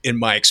least in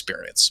my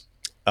experience.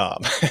 No,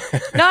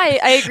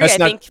 I agree. I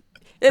think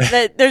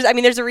that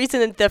there's a reason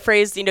that the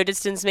phrase,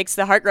 distance makes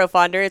the heart grow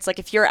fonder. It's like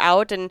if you're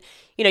out and,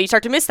 you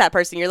start to miss that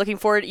person, you're looking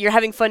forward, you're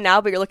having fun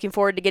now, but you're looking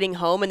forward to getting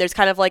home. And there's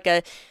kind of like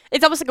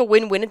it's almost like a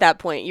win-win at that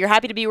point. You're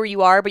happy to be where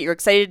you are, but you're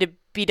excited to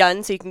be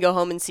done so you can go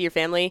home and see your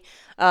family.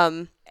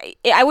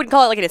 I wouldn't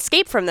call it like an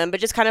escape from them, but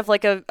just kind of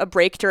like a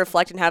break to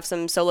reflect and have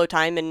some solo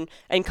time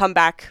and come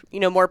back,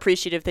 more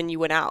appreciative than you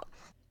went out.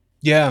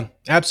 Yeah,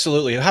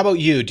 absolutely. How about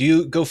you? Do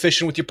you go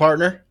fishing with your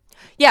partner?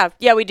 Yeah,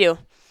 we do.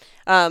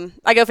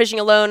 I go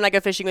fishing alone, I go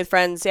fishing with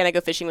friends, and I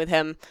go fishing with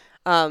him.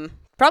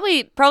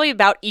 Probably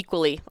about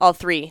equally, all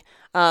three.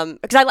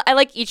 Because I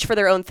like each for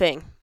their own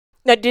thing.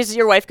 Now, does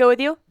your wife go with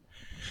you?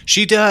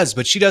 She does,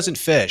 but she doesn't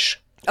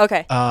fish.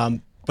 Okay.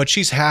 But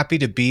she's happy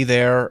to be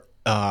there.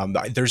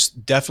 There's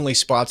definitely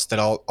spots that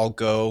I'll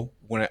go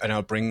and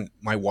I'll bring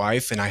my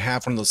wife, and I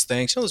have one of those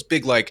things, those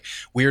big like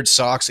weird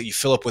socks that you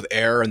fill up with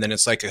air, and then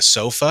it's like a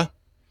sofa.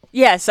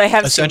 Yes, I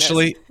have.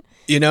 Essentially.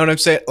 You know what I'm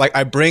saying? Like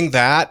I bring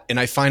that and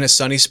I find a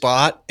sunny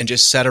spot and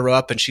just set her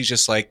up, and she's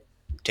just like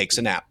takes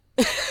a nap.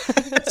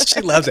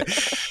 She loves it.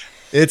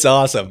 It's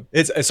awesome.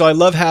 So I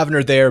love having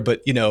her there,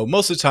 but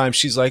most of the time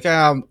she's like,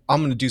 I'm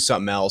going to do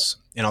something else,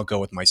 and I'll go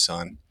with my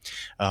son.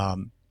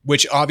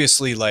 Which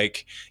obviously,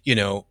 like,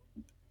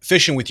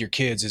 fishing with your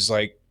kids is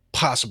like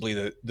possibly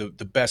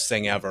the best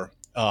thing ever.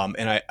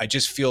 And I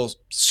just feel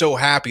so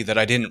happy that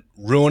I didn't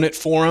ruin it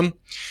for them.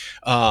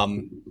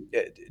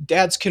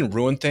 Dads can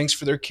ruin things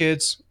for their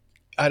kids.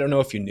 I don't know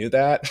if you knew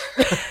that.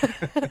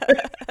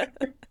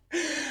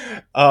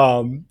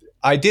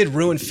 I did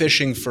ruin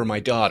fishing for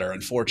my daughter,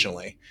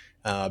 unfortunately,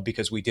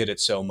 because we did it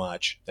so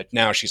much that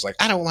now she's like,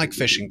 I don't like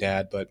fishing,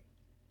 Dad. But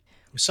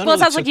it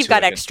sounds like you've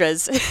got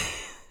extras.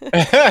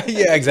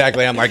 Yeah,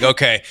 exactly. I'm like,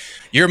 okay,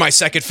 you're my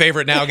second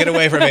favorite now. Get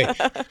away from me.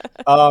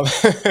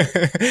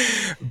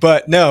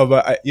 But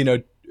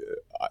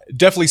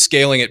definitely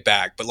scaling it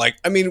back. But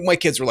my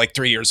kids were like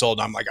 3 years old,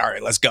 and I'm like, all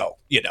right, let's go.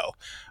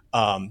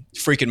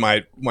 Freaking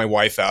my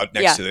wife out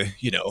next to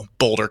the,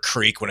 Boulder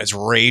Creek when it's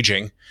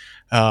raging.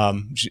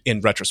 In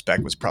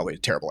retrospect was probably a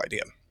terrible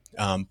idea.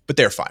 But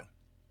they're fine.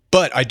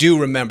 But I do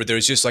remember there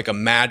was just like a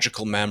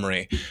magical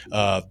memory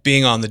of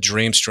being on the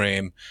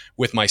Dreamstream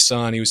with my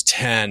son. He was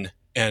 10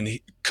 and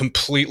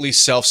completely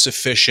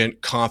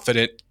self-sufficient,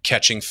 confident,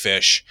 catching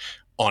fish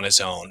on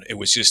his own. It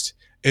was just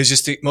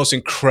the most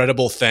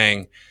incredible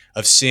thing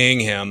of seeing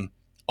him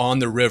on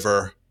the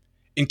river,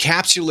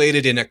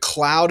 encapsulated in a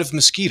cloud of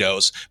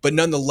mosquitoes, but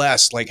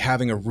nonetheless, like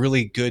having a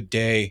really good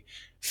day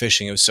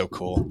fishing. It was so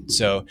cool.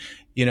 So,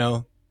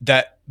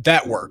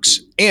 that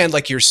works. And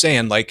like you're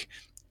saying, like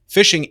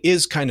fishing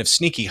is kind of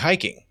sneaky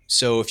hiking.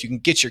 So if you can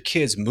get your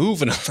kids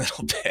moving a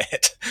little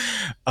bit,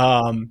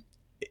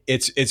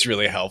 it's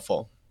really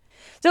helpful.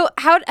 So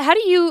how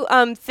do you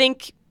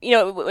think,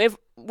 if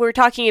we're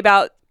talking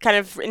about kind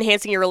of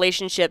enhancing your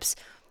relationships,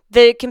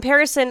 the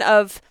comparison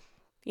of,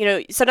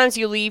 sometimes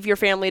you leave your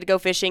family to go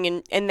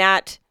fishing and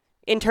that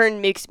in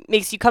turn makes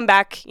you come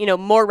back,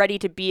 more ready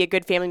to be a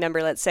good family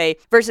member, let's say,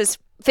 versus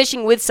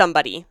fishing with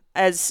somebody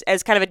as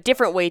kind of a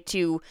different way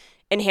to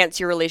enhance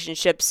your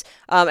relationships.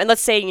 And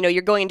let's say,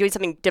 you're going and doing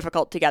something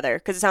difficult together,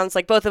 because it sounds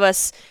like both of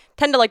us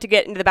tend to like to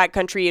get into the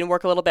backcountry and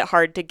work a little bit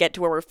hard to get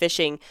to where we're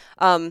fishing.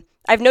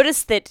 I've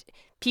noticed that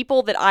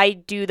people that I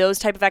do those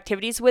type of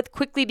activities with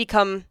quickly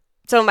become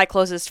some of my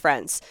closest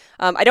friends.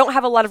 I don't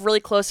have a lot of really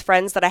close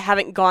friends that I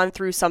haven't gone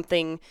through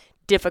something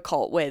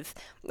difficult with.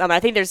 I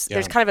think there's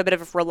kind of a bit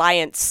of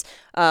reliance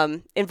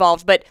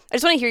involved, but I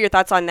just want to hear your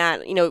thoughts on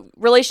that.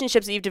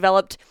 Relationships that you've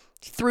developed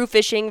through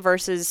fishing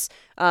versus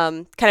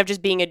kind of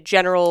just being a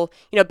general,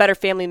 better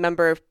family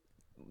member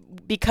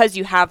because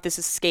you have this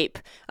escape.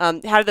 How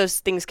do those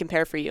things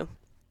compare for you?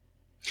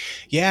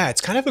 Yeah,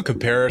 it's kind of a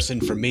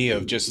comparison for me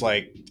of just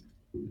like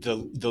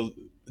the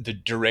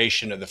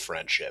duration of the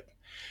friendship.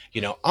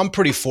 I'm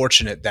pretty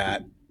fortunate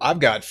that I've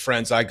got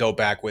friends I go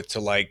back with to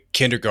like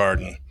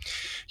kindergarten,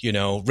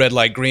 red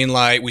light, green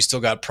light. We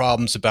still got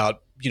problems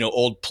about,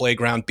 old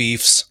playground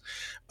beefs.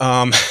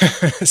 And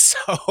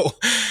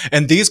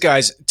these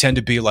guys tend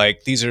to be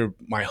like, these are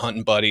my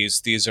hunting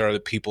buddies. These are the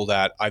people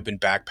that I've been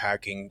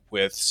backpacking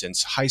with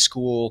since high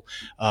school.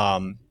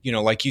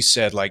 Like you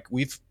said, like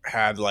we've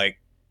had like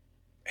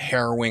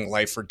harrowing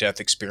life or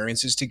death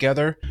experiences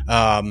together,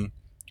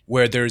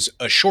 where there's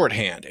a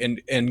shorthand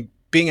and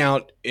being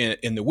out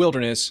in the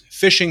wilderness,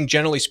 fishing,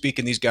 generally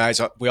speaking, these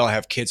guys, we all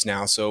have kids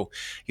now. So,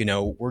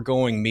 we're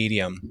going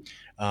medium.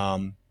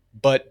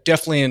 But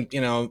definitely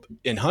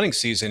in hunting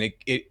season,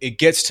 it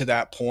gets to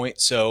that point.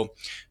 So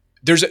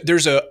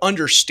there's a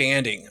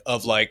understanding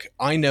of like,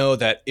 I know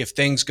that if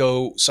things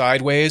go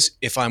sideways,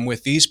 if I'm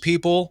with these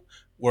people,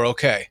 we're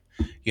okay,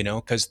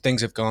 because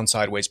things have gone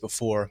sideways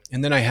before.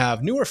 And then I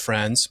have newer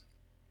friends,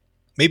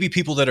 maybe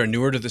people that are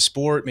newer to the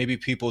sport, maybe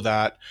people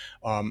that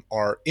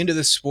are into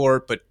the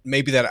sport, but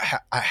maybe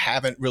that I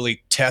haven't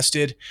really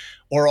tested,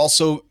 or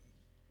also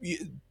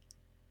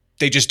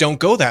they just don't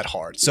go that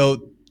hard.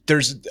 So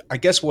there's, I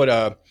guess what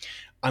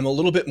I'm a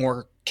little bit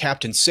more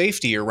captain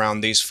safety around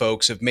these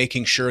folks of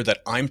making sure that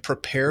I'm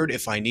prepared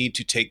if I need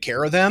to take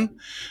care of them.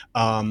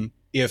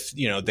 If,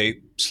 they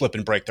slip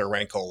and break their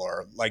ankle,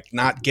 or like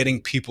not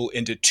getting people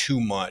into too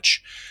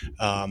much.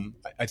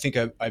 I think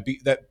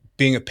that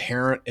being a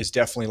parent is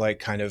definitely like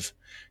kind of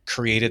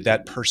created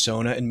that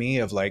persona in me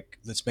of like,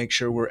 let's make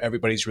sure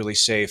everybody's really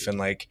safe. And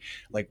like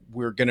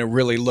we're going to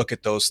really look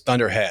at those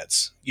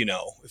thunderheads,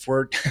 if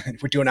we're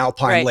doing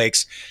Alpine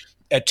Lakes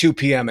at 2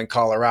 p.m. in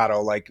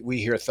Colorado, like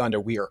we hear thunder,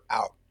 we are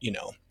out,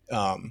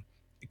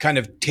 kind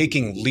of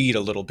taking lead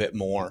a little bit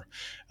more.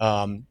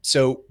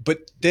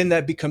 But then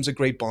that becomes a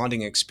great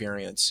bonding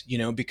experience,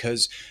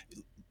 because,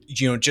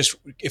 just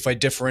if I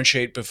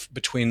differentiate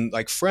between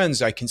like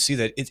friends, I can see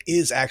that it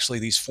is actually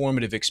these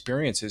formative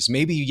experiences.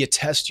 Maybe you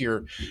test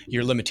your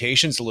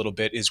limitations a little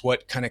bit is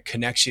what kind of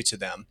connects you to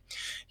them,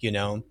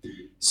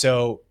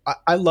 So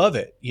I love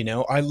it.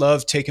 I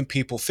love taking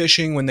people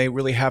fishing when they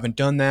really haven't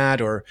done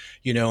that, or,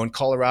 in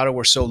Colorado,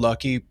 we're so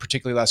lucky,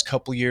 particularly last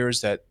couple of years,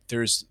 that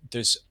there's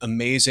this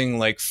amazing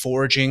like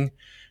foraging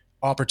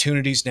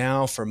opportunities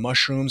now for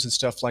mushrooms and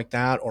stuff like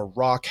that, or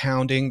rock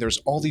hounding. There's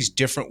all these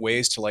different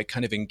ways to like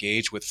kind of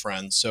engage with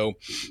friends. So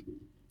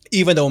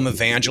even though I'm an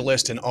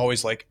evangelist and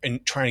always like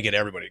and trying to get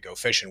everybody to go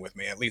fishing with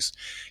me at least,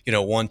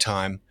 one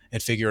time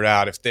and figure it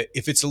out,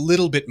 if it's a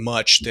little bit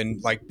much, then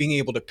like being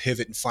able to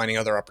pivot and finding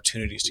other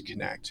opportunities to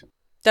connect.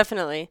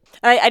 Definitely.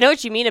 I know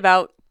what you mean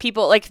about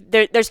people. Like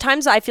there's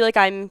times I feel like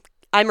I'm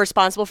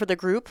responsible for the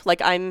group.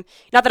 Like I'm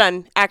not that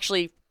I'm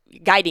actually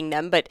guiding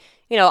them, but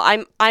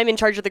I'm in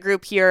charge of the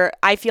group here.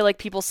 I feel like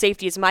people's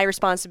safety is my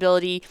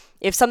responsibility.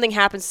 If something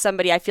happens to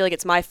somebody, I feel like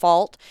it's my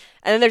fault.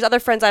 And then there's other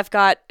friends I've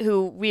got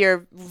who we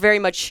are very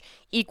much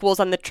equals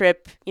on the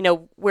trip.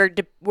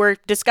 We're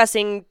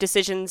discussing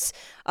decisions.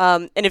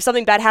 And if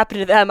something bad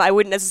happened to them, I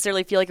wouldn't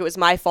necessarily feel like it was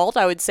my fault.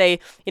 I would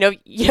say,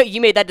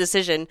 you made that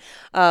decision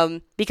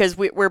because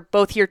we're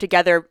both here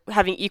together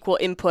having equal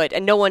input,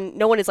 and no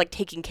one is like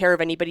taking care of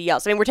anybody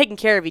else. I mean, we're taking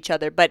care of each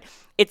other, but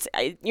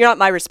you're not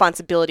my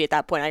responsibility at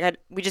that point.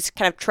 We just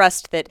kind of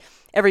trust that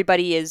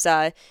everybody's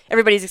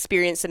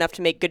experienced enough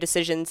to make good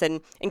decisions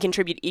and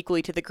contribute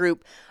equally to the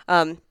group.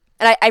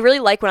 And I really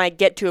like when I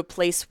get to a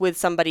place with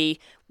somebody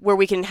where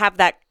we can have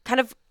that kind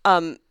of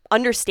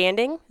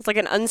understanding. It's like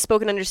an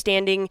unspoken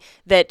understanding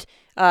that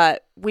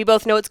we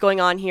both know what's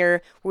going on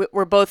here.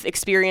 We're both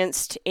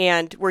experienced,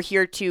 and we're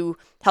here to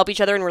help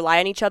each other and rely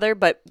on each other,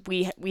 but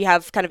we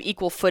have kind of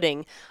equal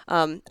footing.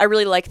 I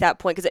really like that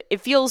point because it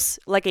feels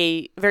like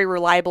a very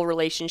reliable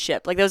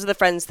relationship. Like those are the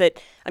friends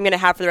that I'm going to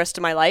have for the rest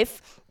of my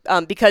life.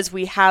 Because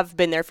we have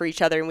been there for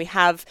each other and we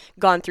have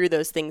gone through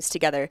those things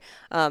together.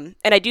 And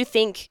I do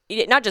think,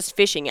 not just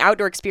fishing,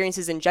 outdoor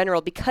experiences in general,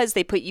 because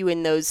they put you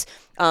in those,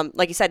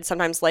 like you said,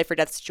 sometimes life or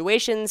death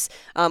situations,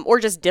 or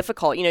just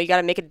difficult. You got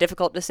to make a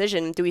difficult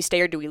decision. Do we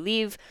stay or do we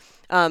leave?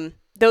 I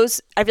feel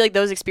like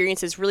those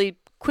experiences really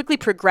quickly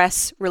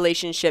progress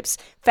relationships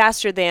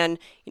faster than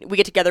we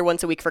get together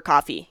once a week for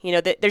coffee.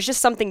 There's just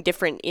something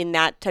different in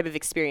that type of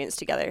experience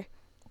together.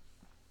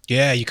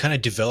 Yeah, you kind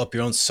of develop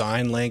your own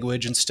sign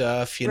language and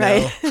stuff,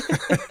 Right.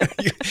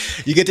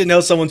 You get to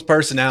know someone's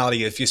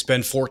personality if you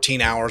spend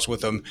 14 hours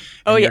with them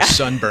and you're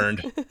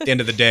sunburned at the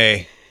end of the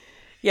day.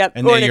 Yep,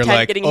 and or then in a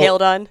tent getting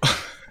hailed on.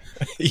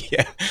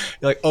 Yeah.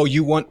 You're like, oh,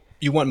 you want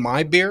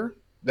my beer?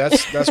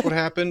 That's what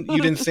happened?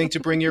 You didn't think to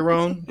bring your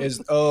own?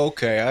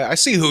 Okay, I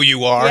see who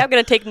you are. Yeah, I'm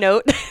going to take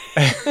note.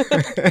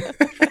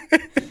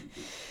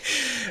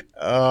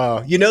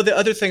 The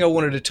other thing I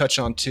wanted to touch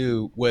on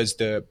too was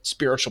the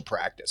spiritual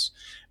practice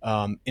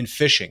in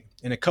fishing,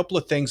 and a couple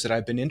of things that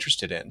I've been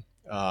interested in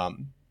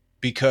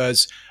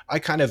because I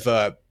kind of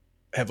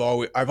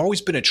I've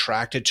always been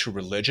attracted to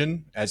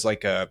religion as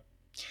like a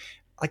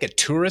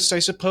tourist, I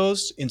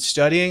suppose, in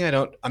studying.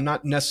 I'm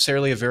not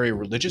necessarily a very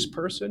religious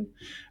person,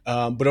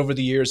 but over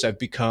the years I've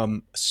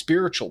become a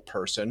spiritual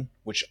person,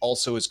 which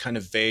also is kind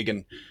of vague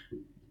and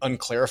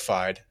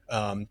unclarified.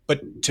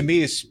 But to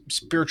me,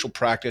 spiritual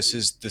practice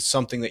is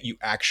something that you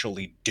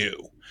actually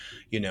do,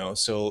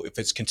 so if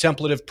it's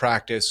contemplative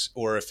practice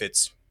or if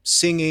it's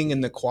singing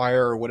in the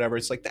choir or whatever,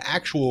 it's like the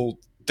actual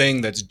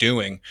thing that's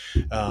doing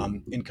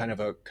in kind of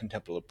a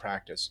contemplative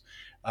practice.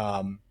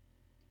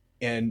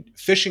 And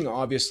fishing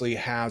obviously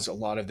has a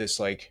lot of this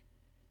like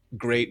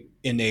great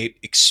innate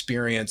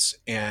experience.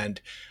 And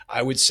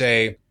I would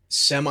say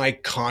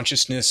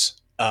semi-consciousness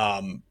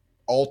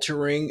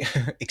altering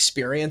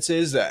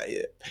experiences that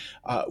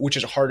which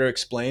is hard to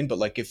explain, but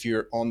like if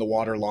you're on the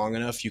water long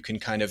enough, you can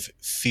kind of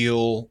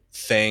feel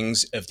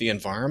things of the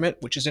environment,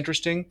 which is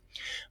interesting.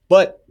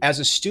 But as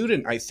a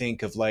student, I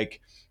think of like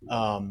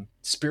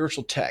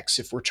spiritual texts,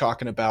 if we're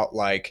talking about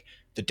like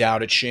the Tao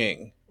Te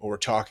Ching, or we're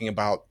talking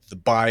about the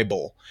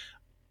Bible,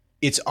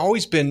 it's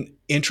always been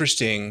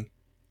interesting,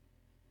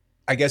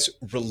 I guess,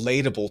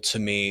 relatable to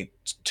me,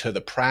 to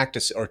the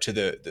practice or to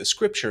the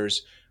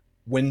scriptures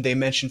when they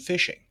mention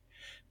fishing.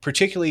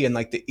 Particularly in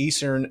like the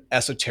Eastern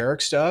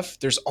esoteric stuff,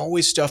 there's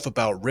always stuff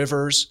about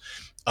rivers,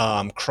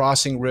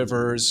 crossing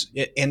rivers,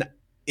 and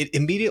it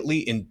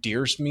immediately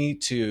endears me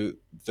to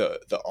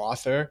the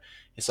author.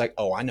 It's like,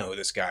 oh, I know who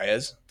this guy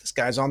is. This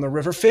guy's on the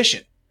river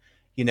fishing.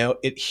 You know,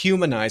 it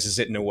humanizes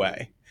it in a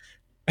way.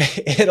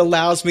 It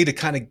allows me to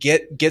kind of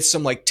get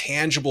some like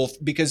tangible,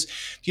 because,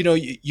 you know,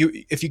 you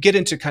if you get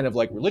into kind of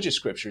like religious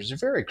scriptures, they're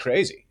very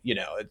crazy, you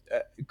know,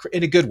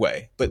 in a good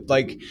way. But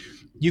like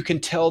you can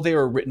tell they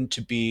were written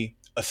to be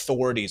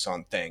authorities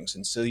on things.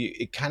 And so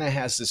it kind of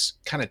has this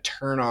kind of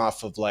turn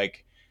off of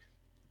like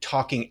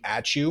talking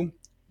at you.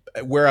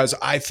 Whereas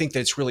I think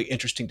that it's really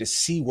interesting to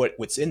see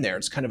what's in there.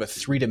 It's kind of a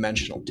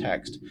three-dimensional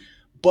text.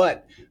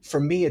 But for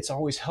me, it's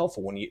always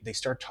helpful when they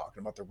start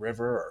talking about the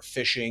river or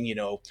fishing. You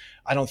know,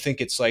 I don't think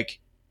it's like,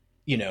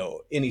 you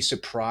know, any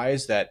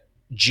surprise that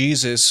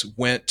Jesus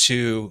went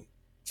to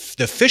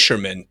the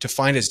fishermen to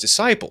find his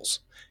disciples.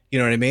 You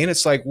know what I mean?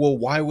 It's like, well,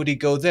 why would he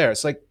go there?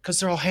 It's like, because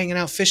they're all hanging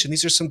out fishing.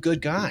 These are some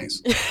good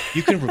guys.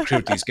 You can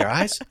recruit these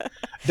guys.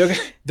 They're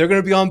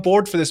going to be on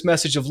board for this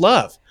message of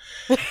love,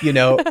 you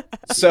know?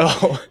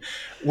 So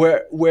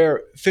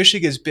where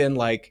fishing has been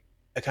like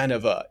a kind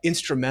of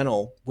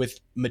instrumental with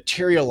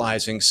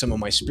materializing some of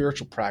my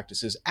spiritual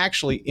practices,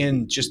 actually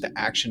in just the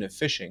action of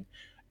fishing,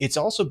 it's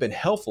also been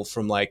helpful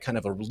from like kind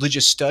of a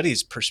religious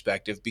studies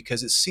perspective,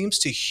 because it seems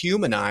to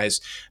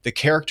humanize the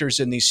characters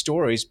in these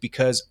stories,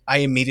 because I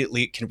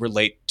immediately can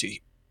relate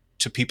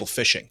to people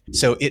fishing.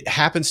 So it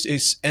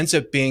ends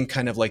up being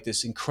kind of like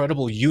this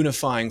incredible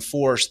unifying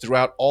force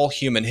throughout all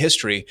human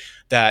history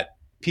that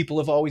people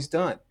have always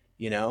done,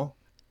 you know?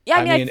 Yeah,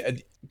 I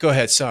mean go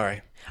ahead.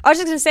 Sorry. I was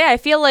just going to say, I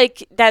feel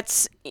like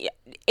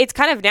it's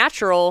kind of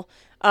natural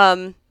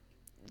for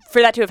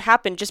that to have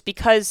happened, just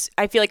because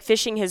I feel like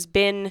fishing has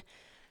been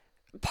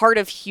part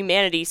of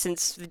humanity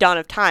since the dawn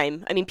of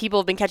time. I mean, people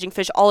have been catching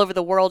fish all over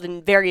the world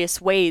in various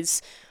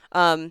ways,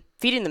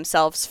 feeding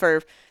themselves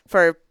for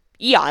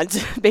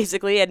eons,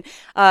 basically. And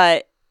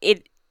I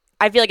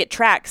feel like it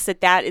tracks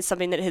that is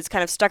something that has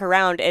kind of stuck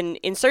around and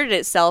inserted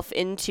itself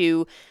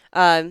into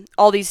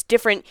all these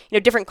different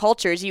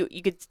cultures. You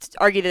could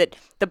argue that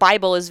the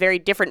Bible is very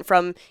different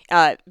from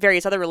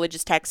various other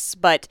religious texts,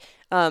 but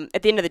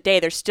at the end of the day,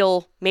 they're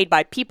still made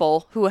by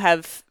people who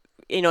have,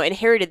 you know,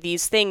 inherited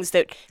these things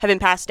that have been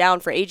passed down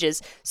for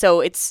ages. So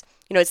it's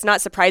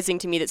not surprising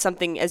to me that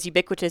something as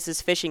ubiquitous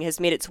as fishing has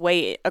made its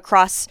way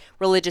across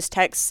religious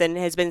texts and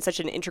has been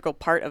such an integral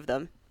part of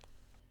them.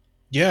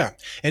 Yeah.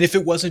 And if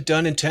it wasn't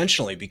done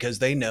intentionally, because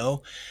they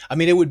know, I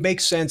mean, it would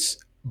make sense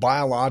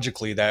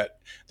biologically that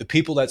the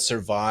people that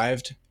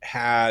survived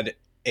had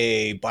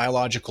a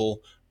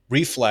biological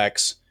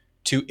reflex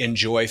to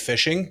enjoy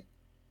fishing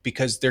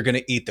because they're going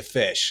to eat the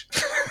fish.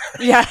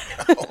 Yeah.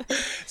 You know?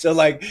 So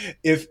like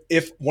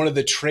if one of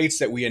the traits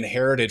that we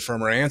inherited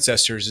from our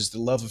ancestors is the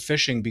love of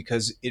fishing,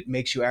 because it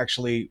makes you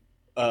actually,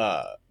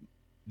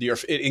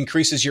 it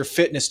increases your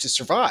fitness to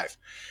survive,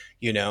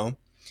 you know,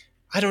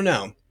 I don't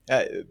know.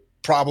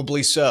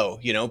 Probably so,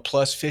 you know,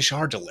 plus fish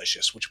are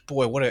delicious, which,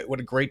 boy, what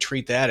a great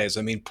treat that is.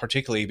 I mean,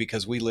 particularly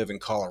because we live in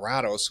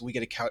Colorado, so we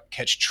get to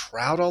catch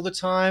trout all the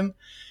time,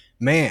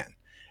 man.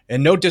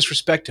 And no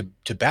disrespect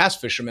to bass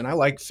fishermen. I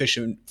like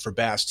fishing for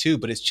bass too,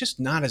 but it's just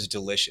not as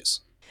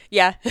delicious.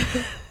 Yeah,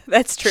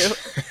 that's true.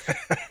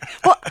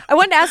 Well, I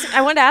wanted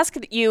to ask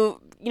you,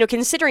 you know,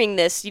 considering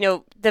this, you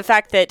know, the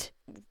fact that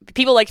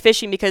people like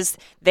fishing because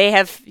they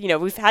have, you know,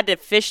 we've had to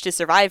fish to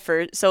survive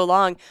for so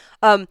long.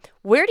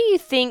 Where do you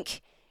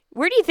think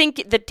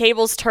the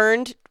tables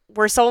turned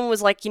where someone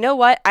was like, you know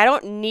what, I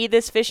don't need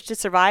this fish to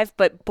survive,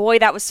 but boy,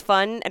 that was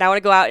fun, and I want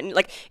to go out and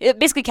like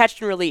basically catch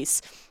and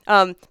release?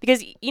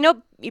 Because, you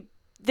know,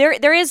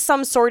 there is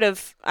some sort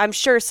of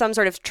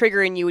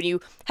trigger in you when you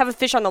have a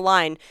fish on the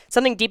line,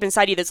 something deep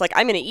inside you that's like,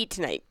 I'm going to eat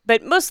tonight.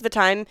 But most of the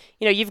time,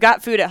 you know, you've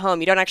got food at home.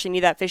 You don't actually need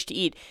that fish to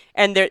eat.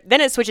 And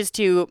then it switches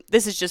to,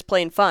 this is just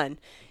plain fun.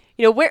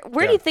 You know, where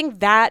do you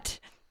think that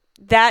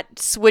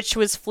switch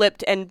was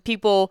flipped and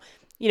people,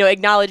 you know,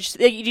 acknowledged?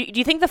 Do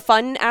you think the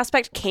fun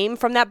aspect came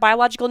from that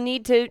biological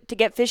need to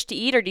get fish to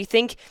eat? Or do you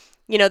think,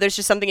 you know, there's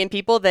just something in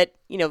people that,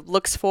 you know,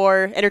 looks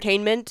for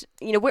entertainment?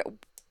 You know,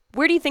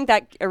 where do you think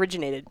that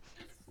originated?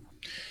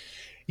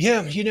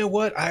 Yeah, you know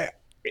what?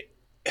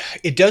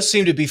 It does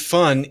seem to be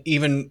fun,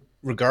 even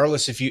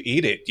regardless if you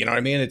eat it. You know what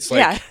I mean? It's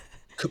like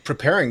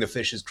preparing the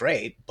fish is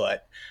great,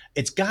 but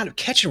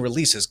catch and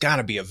release has got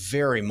to be a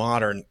very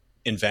modern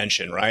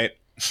invention, right?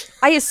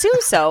 I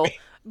assume so.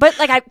 But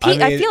like I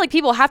mean, feel like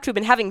people have to have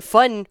been having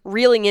fun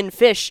reeling in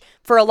fish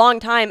for a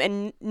long time,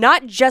 and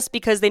not just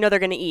because they know they're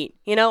going to eat.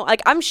 You know,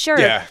 like I'm sure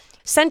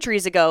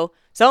centuries ago,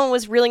 someone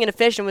was reeling in a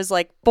fish and was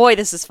like, "Boy,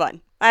 this is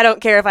fun. I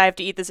don't care if I have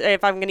to eat this,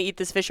 if I'm going to eat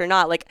this fish or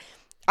not. Like,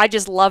 I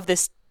just love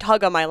this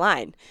tug on my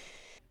line."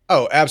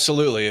 Oh,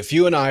 absolutely. If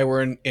you and I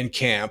were in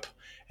camp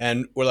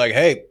and we're like,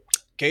 "Hey,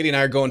 Katie and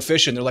I are going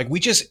fishing," they're like, "We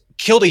just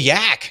killed a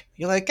yak."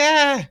 You're like,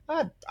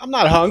 I'm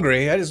not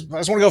hungry. I just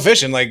want to go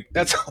fishing. Like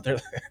that's all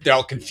they're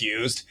all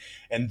confused.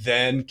 And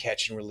then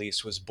Catch and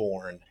Release was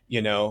born.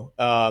 You know,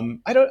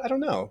 I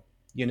don't know.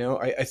 You know,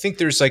 I think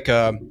there's like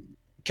a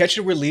Catch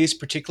and Release,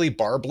 particularly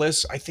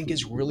barbless, I think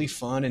is really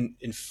fun. And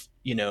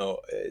you know,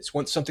 it's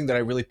something that I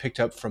really picked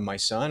up from my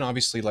son.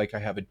 Obviously, like I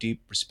have a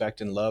deep respect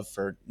and love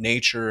for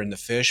nature and the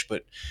fish,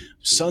 but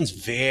son's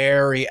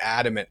very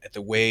adamant at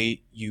the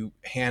way you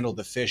handle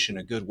the fish in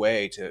a good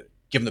way to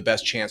give them the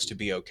best chance to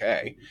be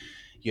okay,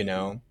 you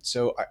know?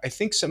 So I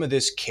think some of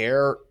this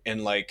care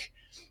and like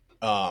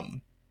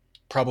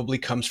probably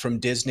comes from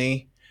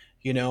Disney,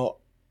 you know.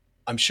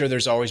 I'm sure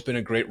there's always been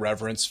a great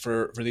reverence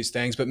for these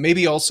things, but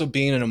maybe also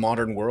being in a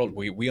modern world,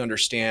 we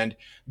understand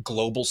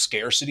global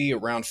scarcity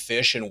around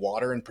fish and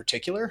water in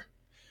particular,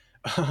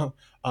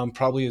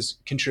 probably is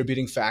a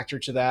contributing factor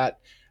to that.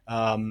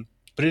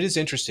 But it is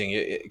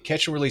interesting.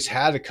 Catch and Release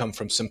had to come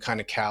from some kind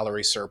of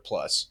calorie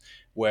surplus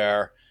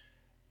where,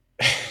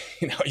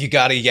 you know, you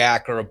got a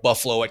yak or a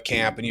buffalo at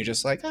camp and you're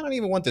just like, I don't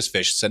even want this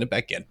fish. Send it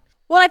back in.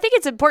 Well, I think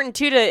it's important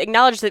too to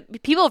acknowledge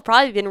that people have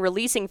probably been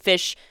releasing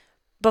fish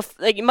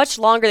like much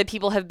longer than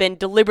people have been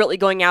deliberately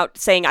going out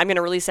saying, I'm going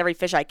to release every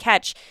fish I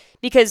catch.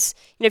 Because,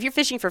 you know, if you're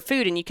fishing for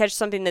food and you catch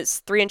something that's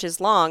 3 inches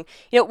long,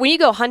 you know, when you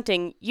go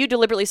hunting, you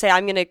deliberately say,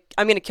 I'm going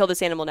to kill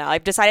this animal now.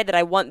 I've decided that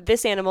I want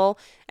this animal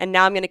and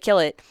now I'm going to kill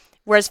it.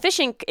 Whereas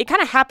fishing, it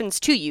kind of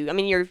happens to you. I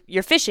mean,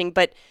 you're fishing,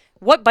 but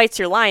what bites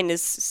your line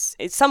is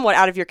somewhat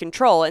out of your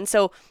control. And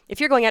so if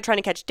you're going out trying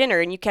to catch dinner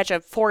and you catch a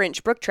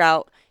 4-inch brook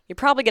trout, you're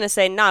probably going to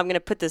say, "No, I'm going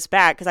to put this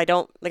back because I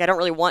don't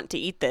really want to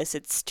eat this.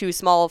 It's too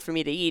small for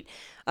me to eat.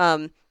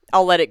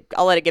 I'll let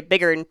it get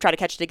bigger and try to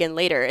catch it again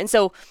later." And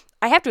so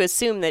I have to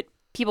assume that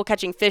people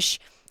catching fish,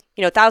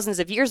 you know, thousands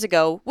of years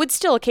ago would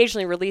still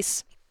occasionally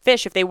release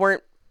fish if they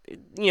weren't,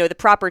 you know, the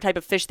proper type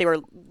of fish they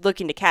were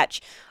looking to catch.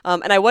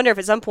 And I wonder if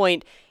at some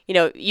point, you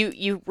know,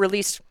 you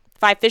release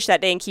 5 fish that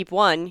day and keep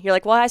one, you're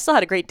like, well, I still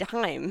had a great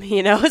time,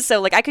 you know?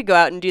 So like I could go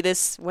out and do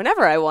this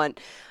whenever I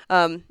want.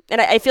 And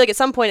I feel like at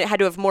some point it had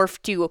to have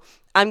morphed to,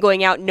 I'm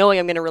going out knowing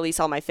I'm going to release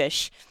all my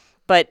fish.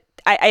 But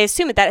I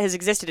assume that has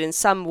existed in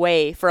some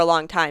way for a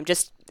long time,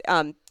 just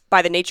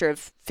by the nature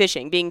of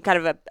fishing, being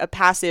kind of a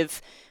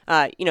passive,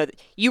 you know,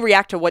 you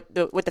react to what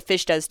the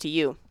fish does to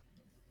you.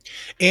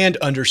 And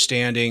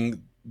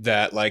understanding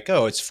that like,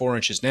 oh, it's 4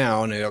 inches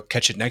now and I'll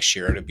catch it next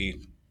year. It'll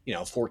be, you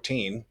know,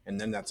 14. And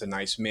then that's a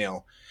nice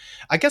meal.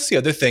 I guess the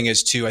other thing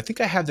is too, I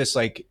think I have this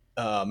like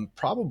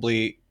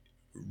probably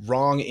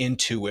wrong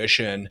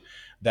intuition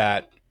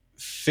that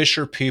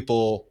fisher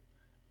people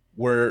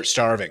were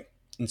starving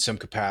in some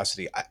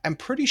capacity. I'm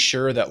pretty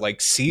sure that like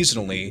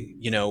seasonally,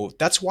 you know,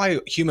 that's why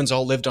humans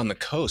all lived on the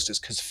coast, is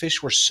because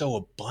fish were so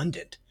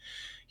abundant.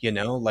 You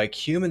know, like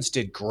humans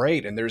did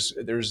great. And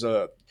there's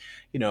a,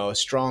 you know, a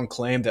strong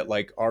claim that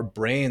like our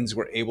brains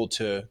were able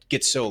to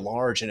get so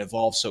large and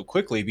evolve so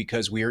quickly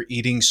because we are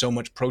eating so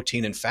much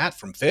protein and fat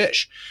from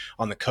fish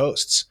on the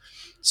coasts.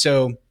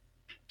 So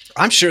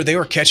I'm sure they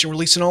were catching and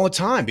releasing all the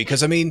time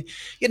because, I mean,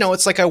 you know,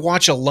 it's like I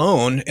watch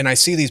Alone and I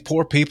see these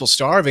poor people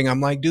starving. I'm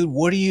like, dude,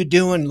 what are you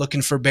doing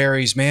looking for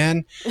berries,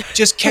 man?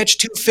 Just catch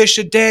 2 fish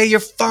a day.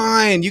 You're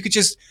fine. You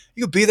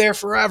could be there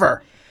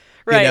forever.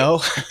 Right. You know,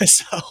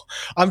 so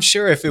I'm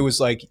sure if it was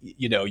like,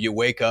 you know, you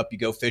wake up, you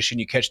go fishing,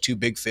 you catch 2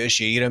 big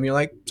fish, you eat them. You're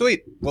like,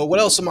 sweet. Well, what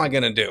else am I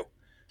going to do?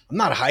 I'm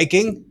not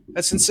hiking.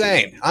 That's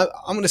insane. I'm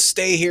going to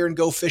stay here and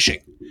go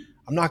fishing.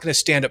 I'm not going to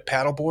stand up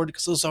paddleboard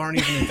because those aren't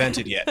even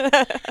invented yet.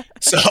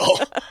 So,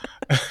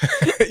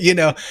 you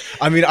know,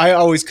 I mean, I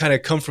always kind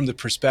of come from the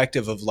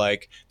perspective of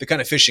like the kind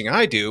of fishing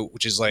I do,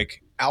 which is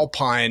like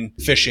alpine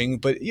fishing.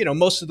 But, you know,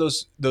 most of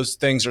those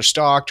things are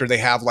stocked or they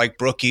have like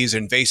brookies,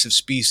 invasive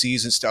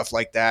species and stuff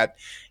like that.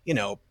 You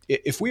know,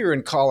 if we were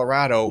in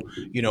Colorado,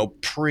 you know,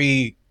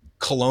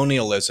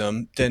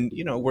 pre-colonialism, then,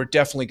 you know, we're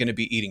definitely going to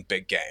be eating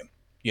big game,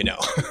 you know.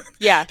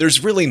 Yeah.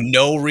 There's really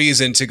no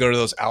reason to go to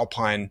those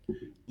alpine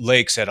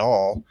lakes at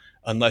all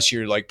unless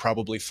you're like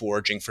probably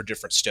foraging for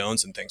different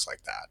stones and things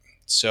like that.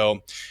 So,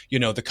 you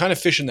know, the kind of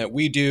fishing that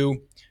we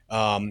do,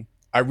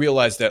 I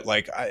realize that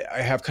like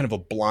I have kind of a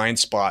blind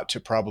spot to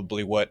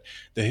probably what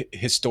the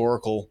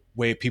historical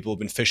way people have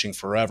been fishing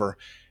forever.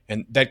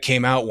 And that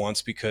came out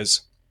once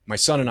because my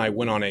son and I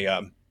went on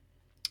a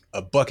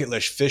bucket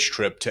list fish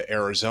trip to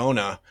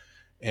Arizona,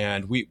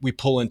 and we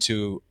pull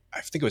into,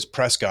 I think it was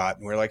Prescott,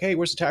 and we're like, hey,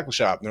 where's the tackle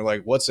shop? And they're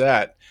like, what's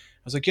that?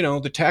 I was like, you know,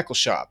 the tackle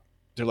shop.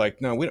 They're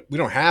like, no, we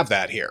don't have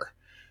that here.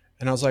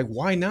 And I was like,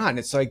 why not? And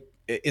it's like,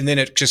 and then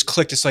it just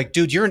clicked. It's like,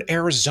 dude, you're in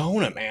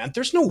Arizona, man.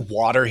 There's no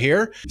water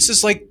here. This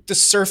is like the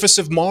surface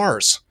of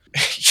Mars.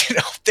 You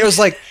know, there's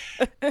like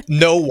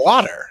no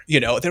water, you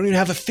know, they don't even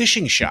have a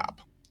fishing shop.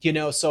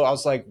 So I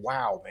was like,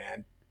 wow,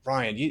 man,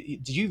 Ryan,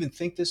 did you even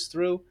think this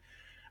through?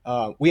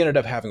 We ended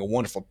up having a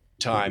wonderful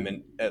time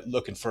and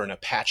looking for an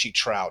Apache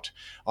trout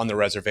on the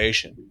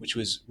reservation, which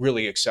was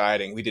really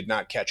exciting. We did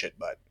not catch it,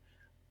 but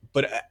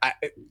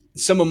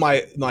some of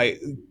my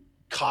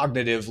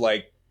cognitive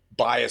like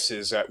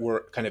biases that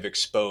were kind of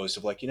exposed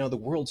of like, the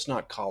world's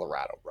not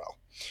Colorado, bro.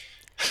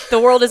 The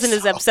world isn't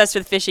as obsessed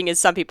with fishing as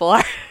some people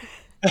are.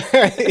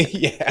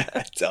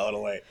 Yeah,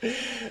 totally.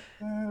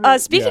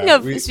 Speaking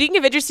of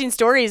interesting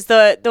stories,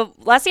 the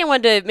last thing I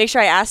wanted to make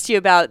sure I asked you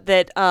about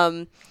that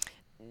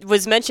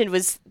was mentioned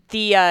was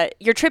the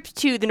your trip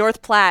to the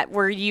North Platte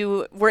where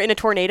you were in a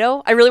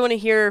tornado. I really want to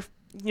hear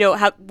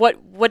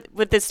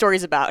what this story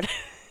is about.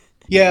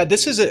 Yeah,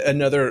 this is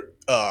another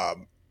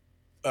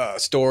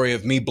story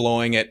of me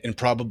blowing it and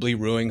probably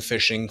ruining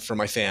fishing for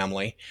my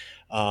family.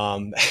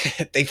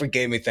 They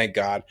forgave me, thank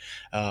God.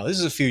 This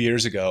is a few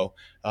years ago.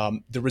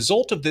 The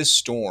result of this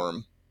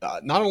storm,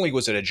 not only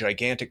was it a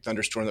gigantic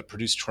thunderstorm that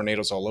produced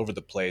tornadoes all over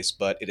the place,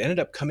 but it ended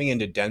up coming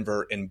into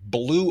Denver and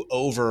blew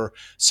over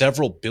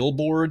several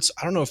billboards.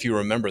 I don't know if you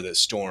remember this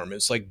storm.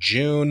 It's like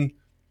June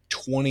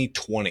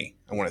 2020,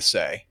 I want to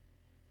say.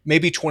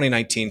 Maybe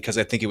 2019, because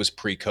I think it was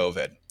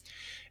pre-COVID.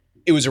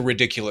 It was a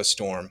ridiculous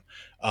storm.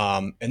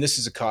 And this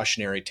is a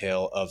cautionary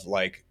tale of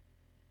like,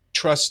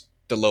 trust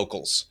the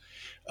locals.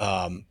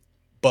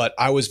 But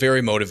I was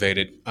very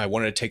motivated. I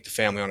wanted to take the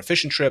family on a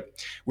fishing trip.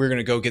 We were going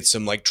to go get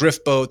some like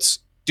drift boats,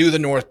 do the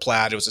North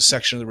Platte. It was a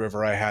section of the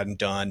river I hadn't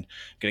done.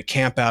 Going to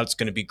camp out. It's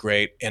going to be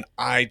great. And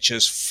I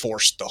just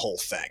forced the whole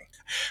thing.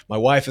 My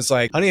wife is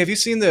like, honey, have you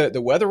seen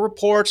the weather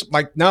reports? I'm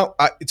like, no,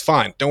 it's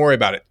fine. Don't worry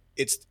about it.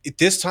 It's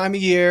this time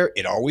of year.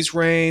 It always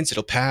rains.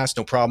 It'll pass.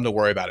 No problem. Don't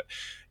worry about it.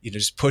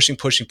 Just pushing.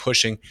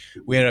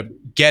 We ended up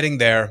getting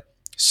there,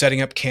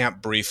 setting up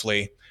camp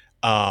briefly.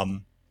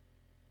 And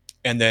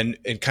then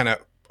kind of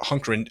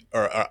hunkering,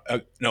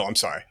 no, I'm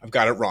sorry. I've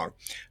got it wrong.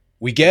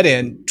 We get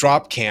in,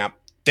 drop camp,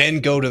 then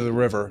go to the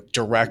river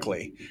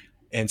directly.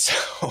 And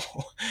so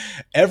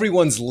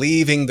everyone's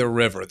leaving the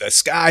river. The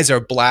skies are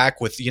black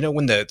with,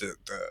 when the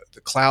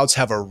clouds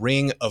have a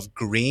ring of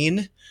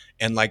green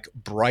and like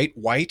bright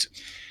white.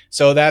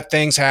 So that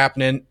thing's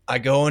happening. I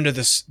go into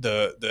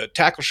the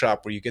tackle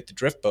shop where you get the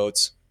drift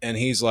boats. And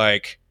he's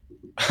like,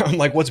 I'm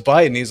like, what's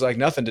biting? He's like,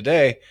 nothing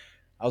today.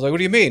 I was like, what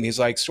do you mean? He's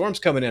like, storm's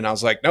coming in. I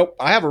was like, nope,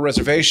 I have a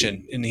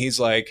reservation. And he's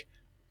like,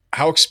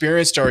 how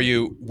experienced are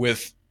you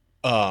with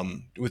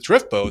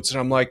drift boats? And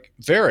I'm like,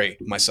 very.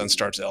 My son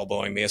starts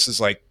elbowing me. This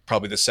is like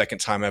probably the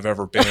second time I've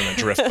ever been in a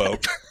drift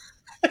boat.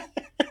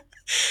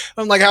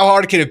 I'm like, how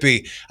hard can it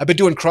be? I've been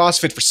doing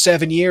CrossFit for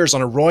 7 years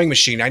on a rowing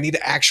machine. I need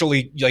to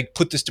actually like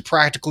put this to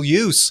practical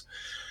use.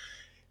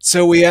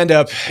 So we end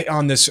up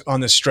on this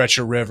stretch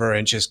of river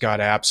and just got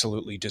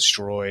absolutely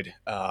destroyed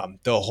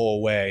the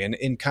whole way.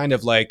 And kind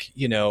of like,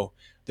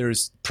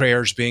 there's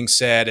prayers being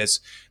said as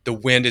the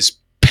wind is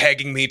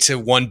pegging me to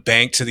one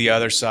bank to the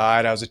other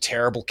side. I was a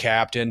terrible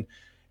captain.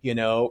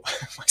 My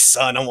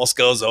son almost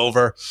goes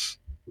over.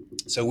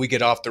 So we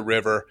get off the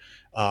river,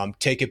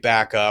 take it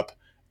back up,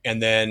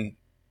 and then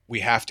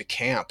we have to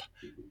camp.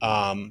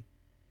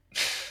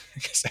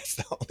 Because that's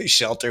the only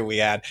shelter we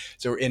had.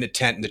 So we're in a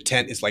tent, and the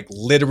tent is like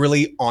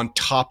literally on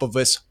top of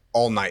us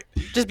all night.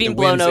 Just being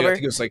blown over. I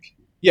think it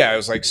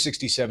was like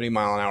 60, 70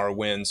 mile an hour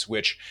winds,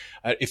 which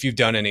if you've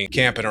done any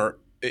camping or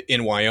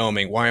in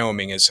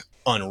Wyoming is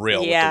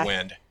unreal with the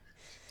wind.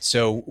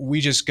 So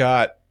we just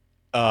got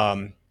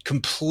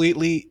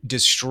completely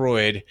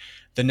destroyed.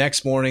 The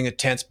next morning, the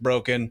tent's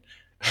broken.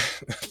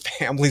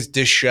 Family's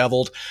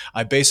disheveled.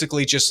 I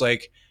basically just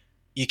like,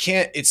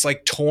 it's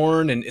like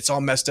torn and it's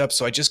all messed up.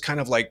 So I just kind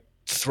of like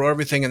throw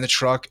everything in the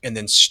truck and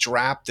then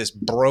strap this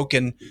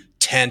broken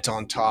tent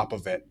on top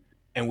of it.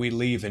 And we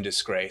leave in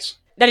disgrace.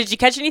 Now, did you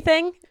catch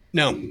anything?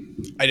 No,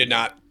 I did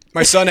not.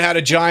 My son had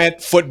a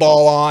giant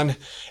football on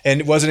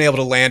and wasn't able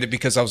to land it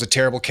because I was a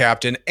terrible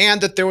captain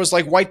and that there was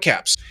like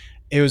whitecaps.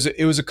 It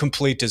was a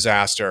complete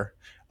disaster.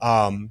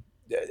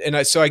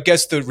 So I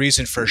guess the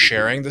reason for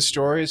sharing the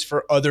story is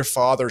for other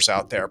fathers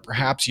out there,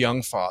 perhaps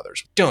young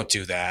fathers. Don't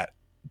do that.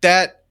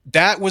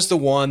 That was the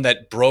one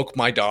that broke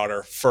my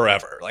daughter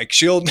forever. Like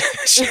she'll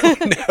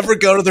never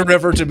go to the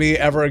river to me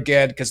ever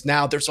again because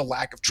now there's a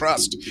lack of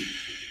trust.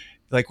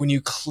 Like when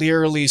you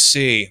clearly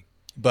see,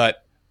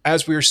 but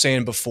as we were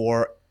saying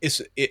before,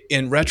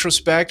 in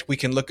retrospect, we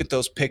can look at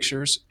those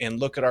pictures and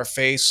look at our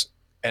face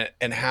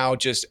and how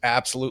just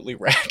absolutely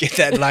ragged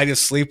that night of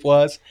sleep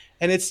was.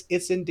 And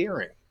it's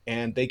endearing.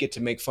 And they get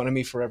to make fun of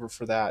me forever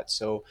for that.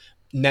 So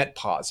net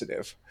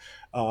positive.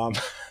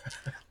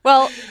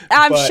 Well,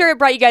 I'm sure it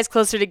brought you guys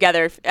closer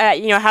together.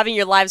 Having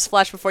your lives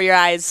flash before your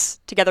eyes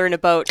together in a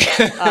boat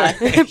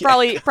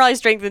probably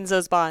strengthens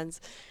those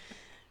bonds.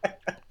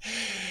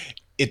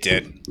 It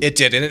did.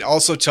 And it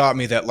also taught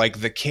me that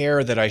like the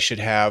care that I should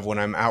have when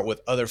I'm out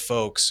with other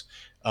folks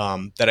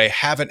that I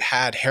haven't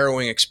had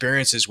harrowing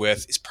experiences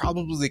with is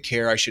probably the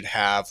care I should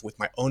have with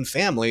my own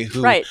family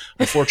who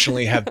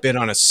unfortunately have been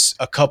on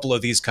a couple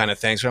of these kind of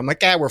things where I'm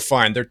like, we're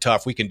fine. They're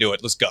tough. We can do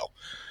it. Let's go.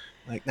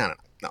 Like, no,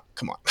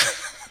 come on.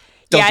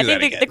 Don't I do that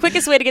think again. the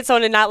quickest way to get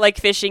someone to not like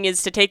fishing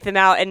is to take them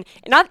out and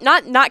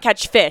not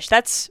catch fish.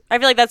 I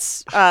feel like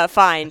that's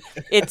fine.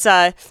 It's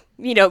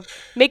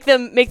make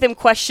them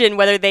question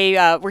whether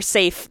they were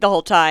safe the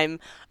whole time.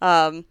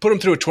 Put them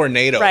through a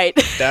tornado. Right.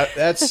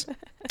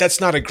 That's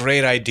not a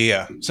great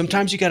idea.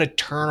 Sometimes you got to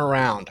turn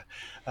around.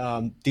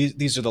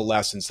 These are the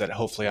lessons that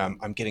hopefully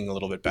I'm getting a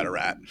little bit better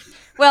at.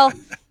 Well,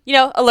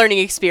 a learning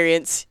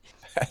experience.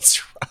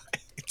 That's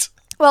right.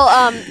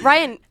 Well,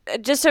 Ryan,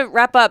 just to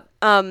wrap up,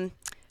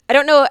 I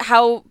don't know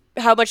how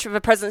much of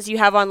a presence you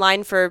have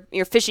online for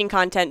your fishing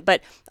content,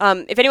 but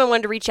if anyone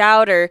wanted to reach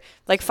out or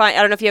I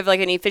don't know if you have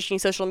any fishing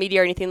social media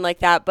or anything like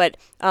that, but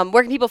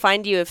where can people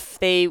find you if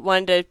they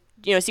wanted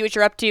to see what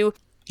you're up to?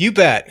 You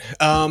bet.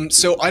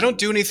 So I don't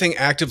do anything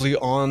actively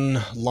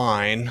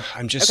online.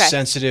 I'm just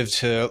sensitive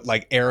to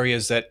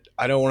areas that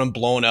I don't want them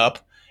blown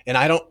up. And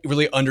I don't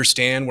really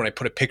understand when I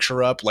put a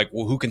picture up,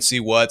 who can see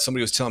what.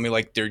 Somebody was telling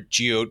me their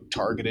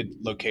geo-targeted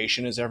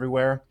location is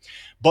everywhere.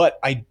 But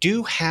I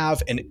do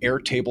have an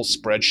Airtable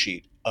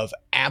spreadsheet of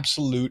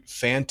absolute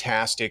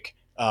fantastic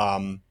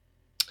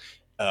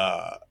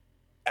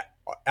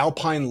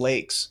alpine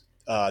lakes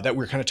that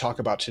we're kind of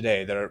talking about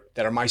today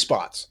that are my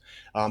spots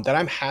that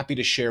I'm happy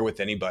to share with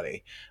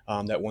anybody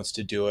that wants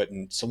to do it.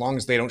 And so long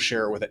as they don't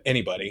share it with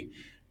anybody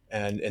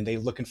and they're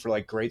looking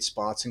for great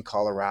spots in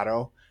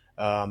Colorado,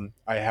 I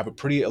have a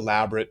pretty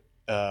elaborate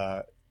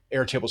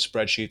Airtable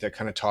spreadsheet that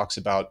kind of talks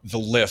about the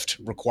lift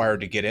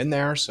required to get in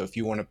there. So if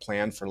you want to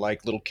plan for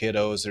little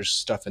kiddos, there's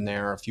stuff in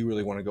there. If you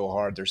really want to go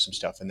hard, there's some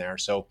stuff in there.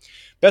 So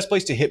best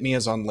place to hit me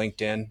is on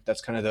LinkedIn.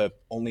 That's kind of the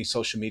only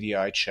social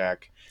media I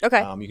check. Okay.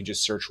 You can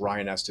just search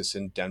Ryan Estes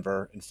in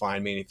Denver and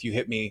find me. And if you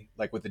hit me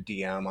with a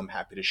DM, I'm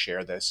happy to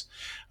share this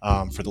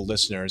for the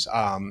listeners.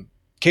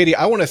 Katie,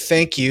 I want to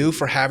thank you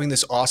for having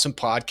this awesome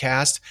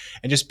podcast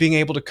and just being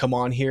able to come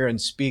on here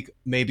and speak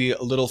maybe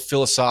a little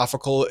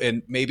philosophical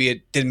and maybe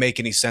it didn't make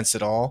any sense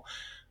at all.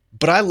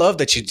 But I love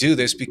that you do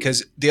this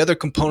because the other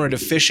component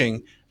of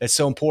fishing that's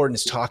so important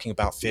is talking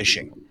about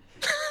fishing.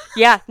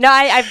 Yeah, no,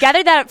 I've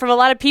gathered that from a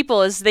lot of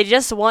people is they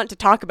just want to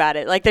talk about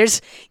it.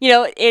 There's,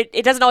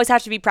 it doesn't always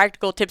have to be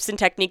practical tips and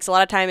techniques. A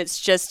lot of time it's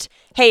just,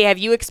 hey, have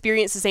you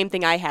experienced the same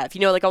thing I have?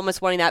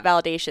 Almost wanting that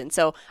validation.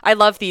 So I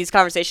love these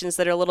conversations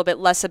that are a little bit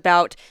less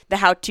about the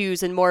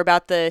how-tos and more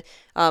about the,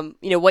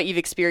 what you've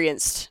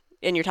experienced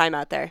in your time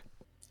out there.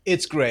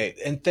 It's great.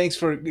 And thanks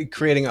for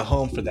creating a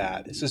home for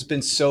that. This has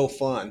been so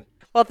fun.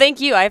 Well, thank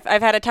you. I've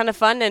had a ton of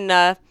fun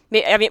and,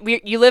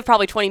 you live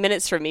probably 20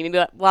 minutes from me.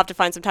 Maybe we'll have to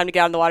find some time to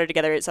get out on the water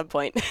together at some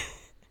point.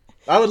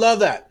 I would love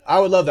that.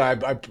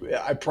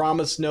 I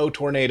promise no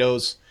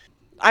tornadoes.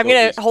 I'm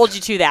gonna hold you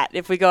to that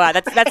if we go out.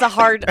 That's a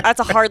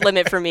hard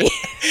limit for me.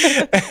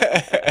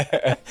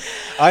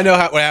 I know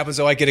what happens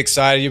though. I get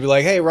excited. You'll be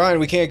like, "Hey, Ryan,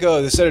 we can't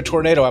go. They said a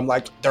tornado." I'm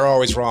like, "They're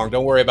always wrong.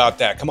 Don't worry about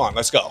that. Come on,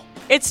 let's go."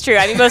 It's true.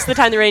 Most of the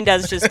time the rain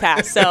does just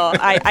pass. So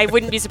I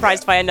wouldn't be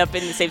surprised if I end up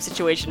in the same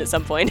situation at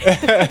some point.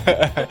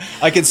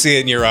 I can see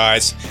it in your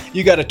eyes.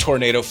 You got a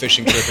tornado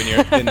fishing trip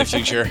in the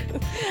future.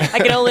 I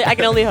can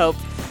only hope.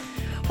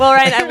 Well,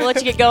 Ryan, I will let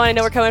you get going. I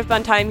know we're coming up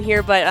on time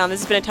here, but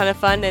this has been a ton of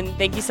fun, and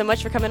thank you so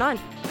much for coming on.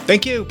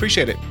 Thank you.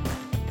 Appreciate it.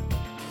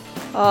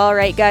 All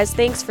right, guys.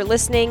 Thanks for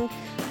listening.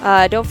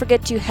 Don't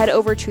forget to head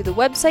over to the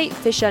website,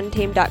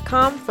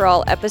 fishuntamed.com, for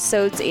all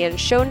episodes and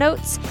show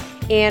notes.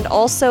 And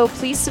also,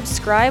 please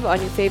subscribe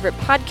on your favorite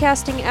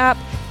podcasting app.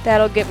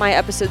 That'll get my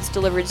episodes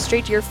delivered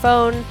straight to your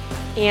phone.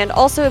 And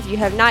also, if you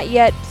have not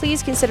yet,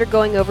 please consider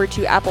going over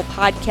to Apple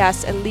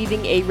Podcasts and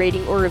leaving a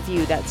rating or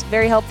review. That's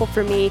very helpful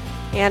for me,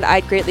 and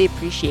I'd greatly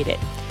appreciate it.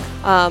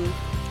 Other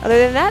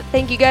than that,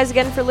 thank you guys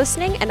again for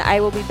listening, and I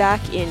will be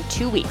back in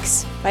 2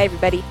 weeks. Bye,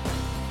 everybody.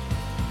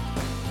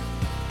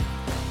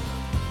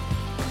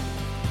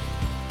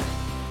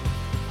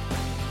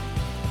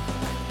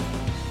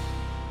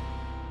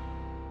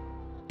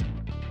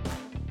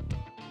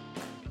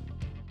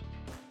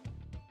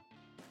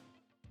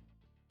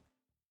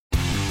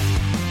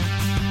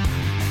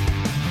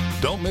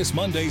 Don't miss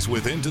Mondays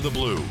with Into the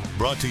Blue,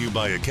 brought to you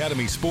by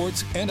Academy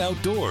Sports and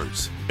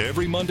Outdoors.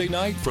 Every Monday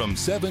night from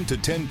 7 to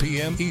 10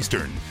 p.m.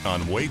 Eastern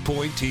on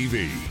Waypoint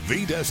TV,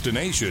 the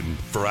destination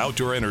for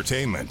outdoor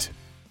entertainment.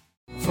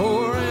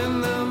 4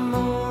 in the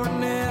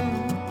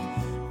morning.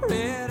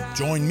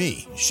 Join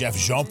me, Chef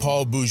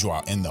Jean-Paul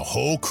Bourgeois, and the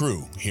whole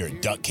crew here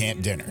at Duck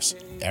Camp Dinners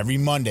every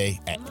Monday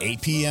at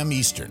 8 p.m.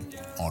 Eastern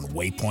on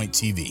Waypoint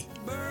TV.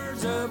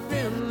 Birds up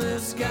in the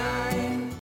sky.